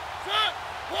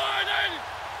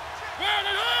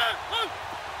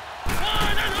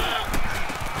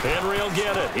 Henry will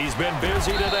get it. He's been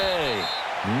busy today.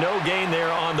 No gain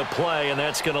there on the play, and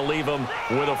that's going to leave him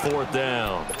with a 4th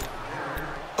down.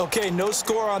 Okay, no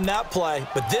score on that play,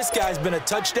 but this guy's been a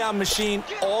touchdown machine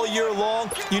all year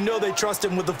long. You know they trust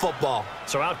him with the football.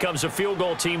 So out comes a field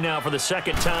goal team now for the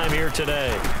 2nd time here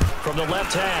today. From the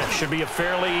left hash, should be a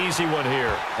fairly easy one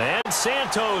here. And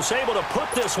Santos able to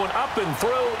put this one up and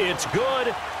through. It's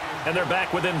good, and they're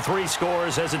back within 3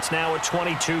 scores as it's now a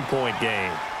 22-point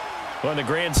game. Well, in the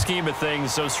grand scheme of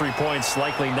things, those 3 points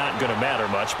likely not going to matter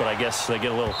much, but I guess they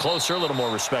get a little closer, a little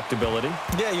more respectability.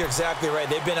 Yeah, you're exactly right.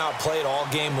 They've been outplayed all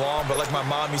game long, but like my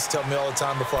mom used to tell me all the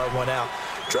time before I went out,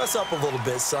 dress up a little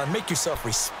bit, son. Make yourself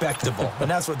respectable.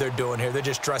 And that's what they're doing here. They're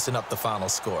just dressing up the final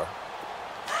score.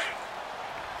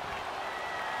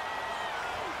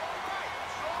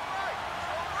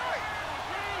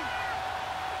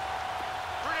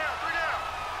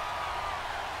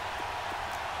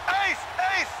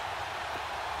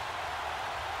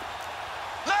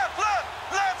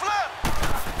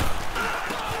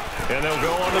 And they'll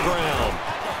go on the ground.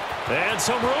 And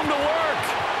some room to work.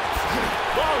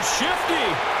 Oh, shifty.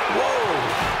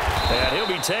 Whoa. And he'll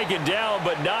be taken down,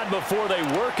 but not before they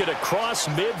work it across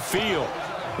midfield.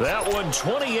 That one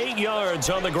 28 yards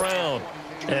on the ground.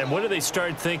 And when do they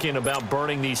start thinking about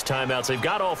burning these timeouts? They've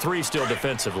got all 3 still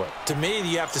defensively. To me,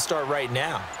 you have to start right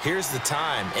now. Here's the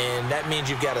time, and that means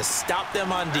you've got to stop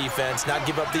them on defense, not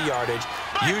give up the yardage,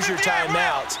 use your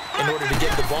timeouts in order to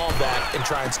get the ball back and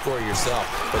try and score yourself.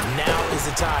 But now is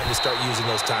the time to start using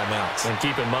those timeouts. And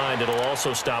keep in mind, it'll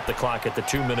also stop the clock at the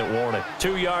 2-minute warning.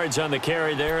 2 yards on the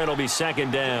carry there. It'll be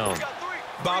 2nd down.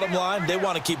 Bottom line, they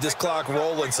want to keep this clock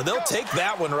rolling, so they'll take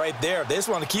that one right there. They just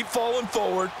want to keep falling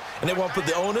forward, and they want to put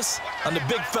the onus on the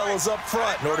big fellas up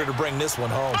front in order to bring this one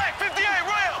home. Black 58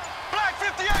 rail! Black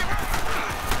 58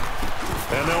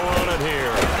 rail! And they'll run it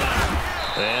here.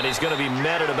 And he's going to be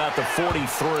met at about the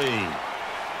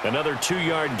 43. Another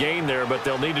 2-yard gain there, but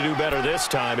they'll need to do better this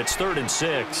time. It's 3rd and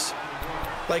 6.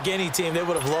 Like any team, they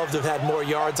would have loved to have had more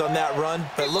yards on that run,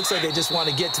 but it looks like they just want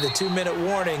to get to the 2-minute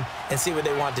warning and see what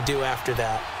they want to do after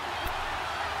that.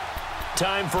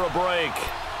 Time for a break.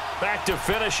 Back to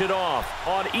finish it off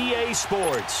on EA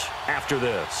Sports after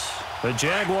this. The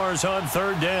Jaguars on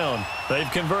 3rd down.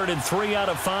 They've converted 3 out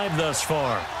of 5 thus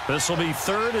far. This will be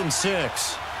 3rd and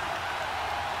 6.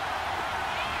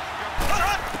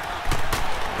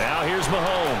 Now here's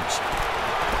Mahomes.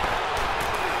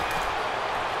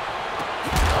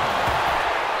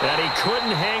 And he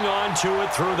couldn't hang on to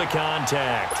it through the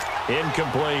contact.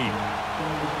 Incomplete.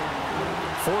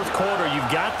 4th quarter,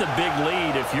 you've got the big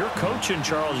lead. If you're coaching,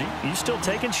 Charles, you still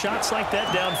taking shots like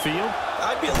that downfield?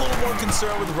 I'd be a little more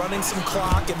concerned with running some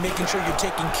clock and making sure you're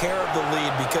taking care of the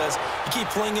lead, because you keep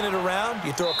flinging it around,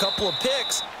 you throw a couple of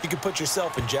picks, you can put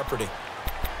yourself in jeopardy.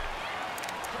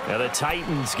 Now the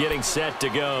Titans getting set to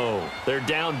go. They're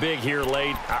down big here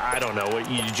late. I don't know.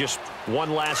 You just one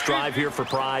last drive here for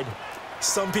pride?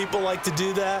 Some people like to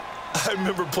do that. I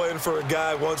remember playing for a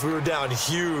guy once. We were down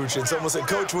huge, and someone said,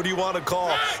 "Coach, what do you want to call?"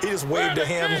 He just waved a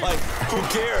hand like, "Who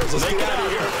cares? Let's get out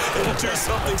of here and do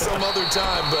something some other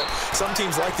time." But some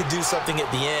teams like to do something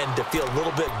at the end to feel a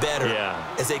little bit better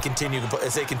as they continue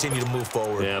to move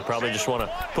forward. Yeah, probably just want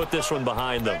to put this one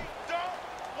behind them.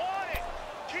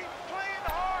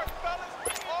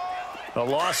 A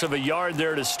loss of a yard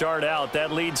there to start out.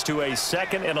 That leads to a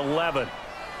 2nd and 11.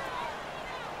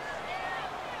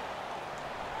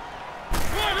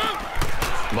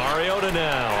 Mariota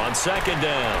now on 2nd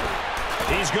down.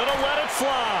 He's going to let it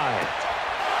fly.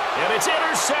 And it's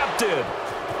intercepted.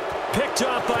 Picked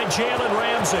up by Jalen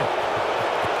Ramsey.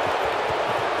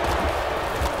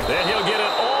 Then he'll get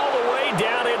it all the way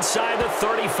down inside the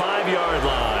 35-yard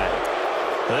line.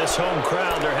 This home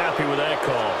crowd, they're happy with that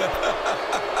call.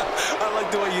 I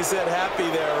like the way you said happy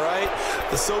there, right?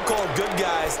 The so-called good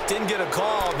guys didn't get a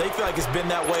call. They feel like it's been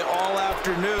that way all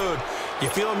afternoon. You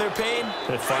feeling their pain?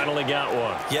 They finally got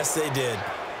one. Yes, they did.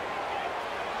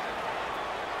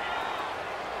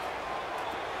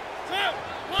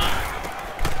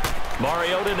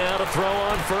 Mariota now to throw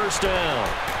on 1st down.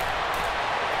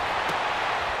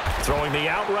 Throwing the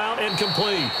out route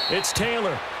incomplete. It's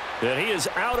Taylor. And he is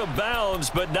out of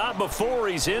bounds, but not before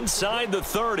he's inside the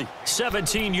 30.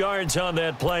 17 yards on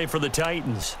that play for the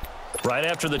Titans. Right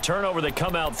after the turnover, they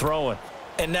come out throwing.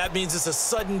 And that means it's a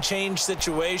sudden change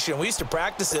situation. We used to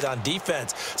practice it on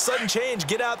defense. Sudden change,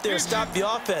 get out there, stop the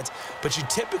offense. But you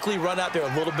typically run out there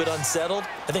a little bit unsettled.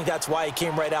 I think that's why he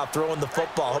came right out throwing the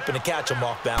football, hoping to catch him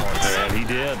off balance. And he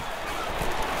did.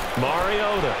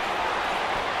 Mariota.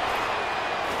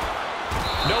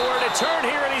 Nowhere to turn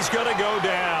here, and he's going to go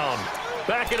down.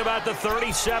 Back at about the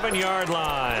 37-yard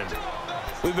line.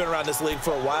 We've been around this league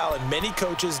for a while, and many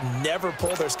coaches never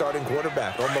pull their starting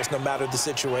quarterback, almost no matter the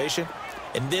situation.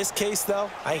 In this case, though,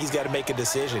 I think he's got to make a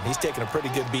decision. He's taking a pretty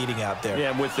good beating out there.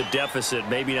 Yeah, with the deficit,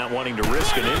 maybe not wanting to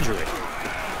risk an injury.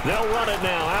 They'll run it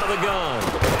now out of the gun.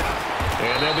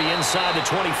 And they'll be inside the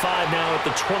 25 now at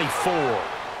the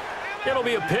 24. It'll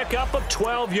be a pickup of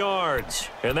 12 yards.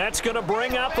 And that's going to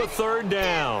bring up a third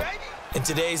down. In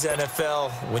today's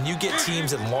NFL, when you get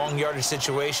teams in long yardage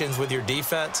situations with your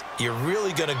defense, you're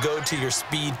really going to go to your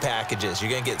speed packages.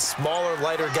 You're going to get smaller,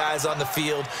 lighter guys on the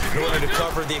field in order to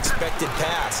cover the expected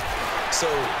pass. So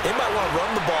they might want to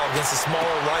run the ball against a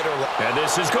smaller, lighter. And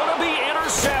this is going to be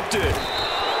intercepted.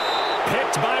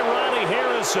 Picked by Riley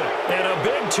Harrison. And a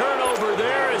big turnover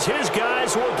there as his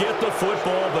guys will get the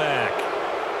football back.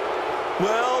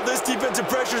 Well, this defensive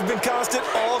pressure has been constant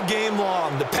all game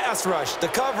long. The pass rush, the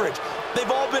coverage,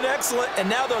 they've all been excellent, and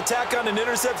now they'll tack on an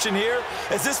interception here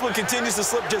as this one continues to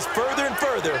slip just further and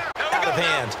further out of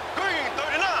hand.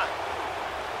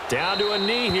 Down to a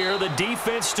knee here. The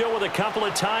defense still with a couple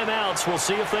of timeouts. We'll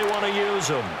see if they want to use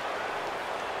them.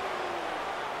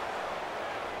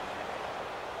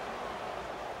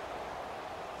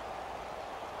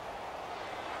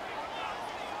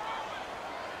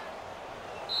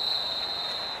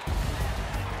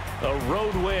 A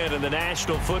road win in the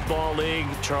National Football League.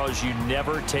 Charles, you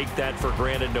never take that for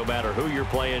granted no matter who you're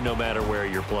playing, no matter where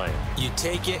you're playing. You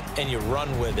take it and you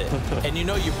run with it. And you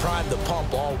know you primed the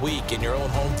pump all week in your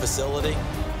own home facility.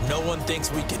 No one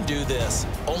thinks we can do this.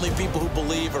 Only people who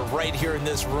believe are right here in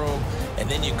this room. And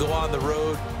then you go on the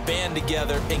road, band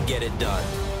together, and get it done.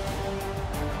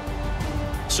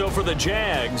 So for the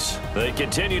Jags, they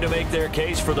continue to make their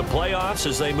case for the playoffs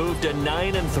as they move to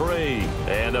 9-3.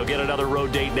 And they'll get another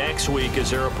road date next week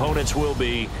as their opponents will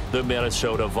be the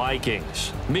Minnesota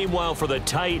Vikings. Meanwhile, for the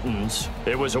Titans,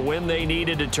 it was a win they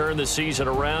needed to turn the season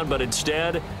around, but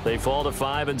instead they fall to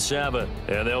 5-7.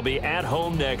 And they'll be at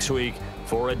home next week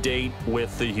for a date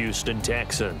with the Houston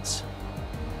Texans.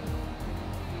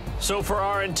 So for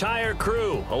our entire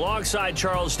crew, alongside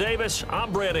Charles Davis,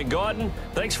 I'm Brandon Gautin.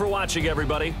 Thanks for watching,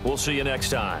 everybody. We'll see you next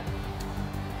time.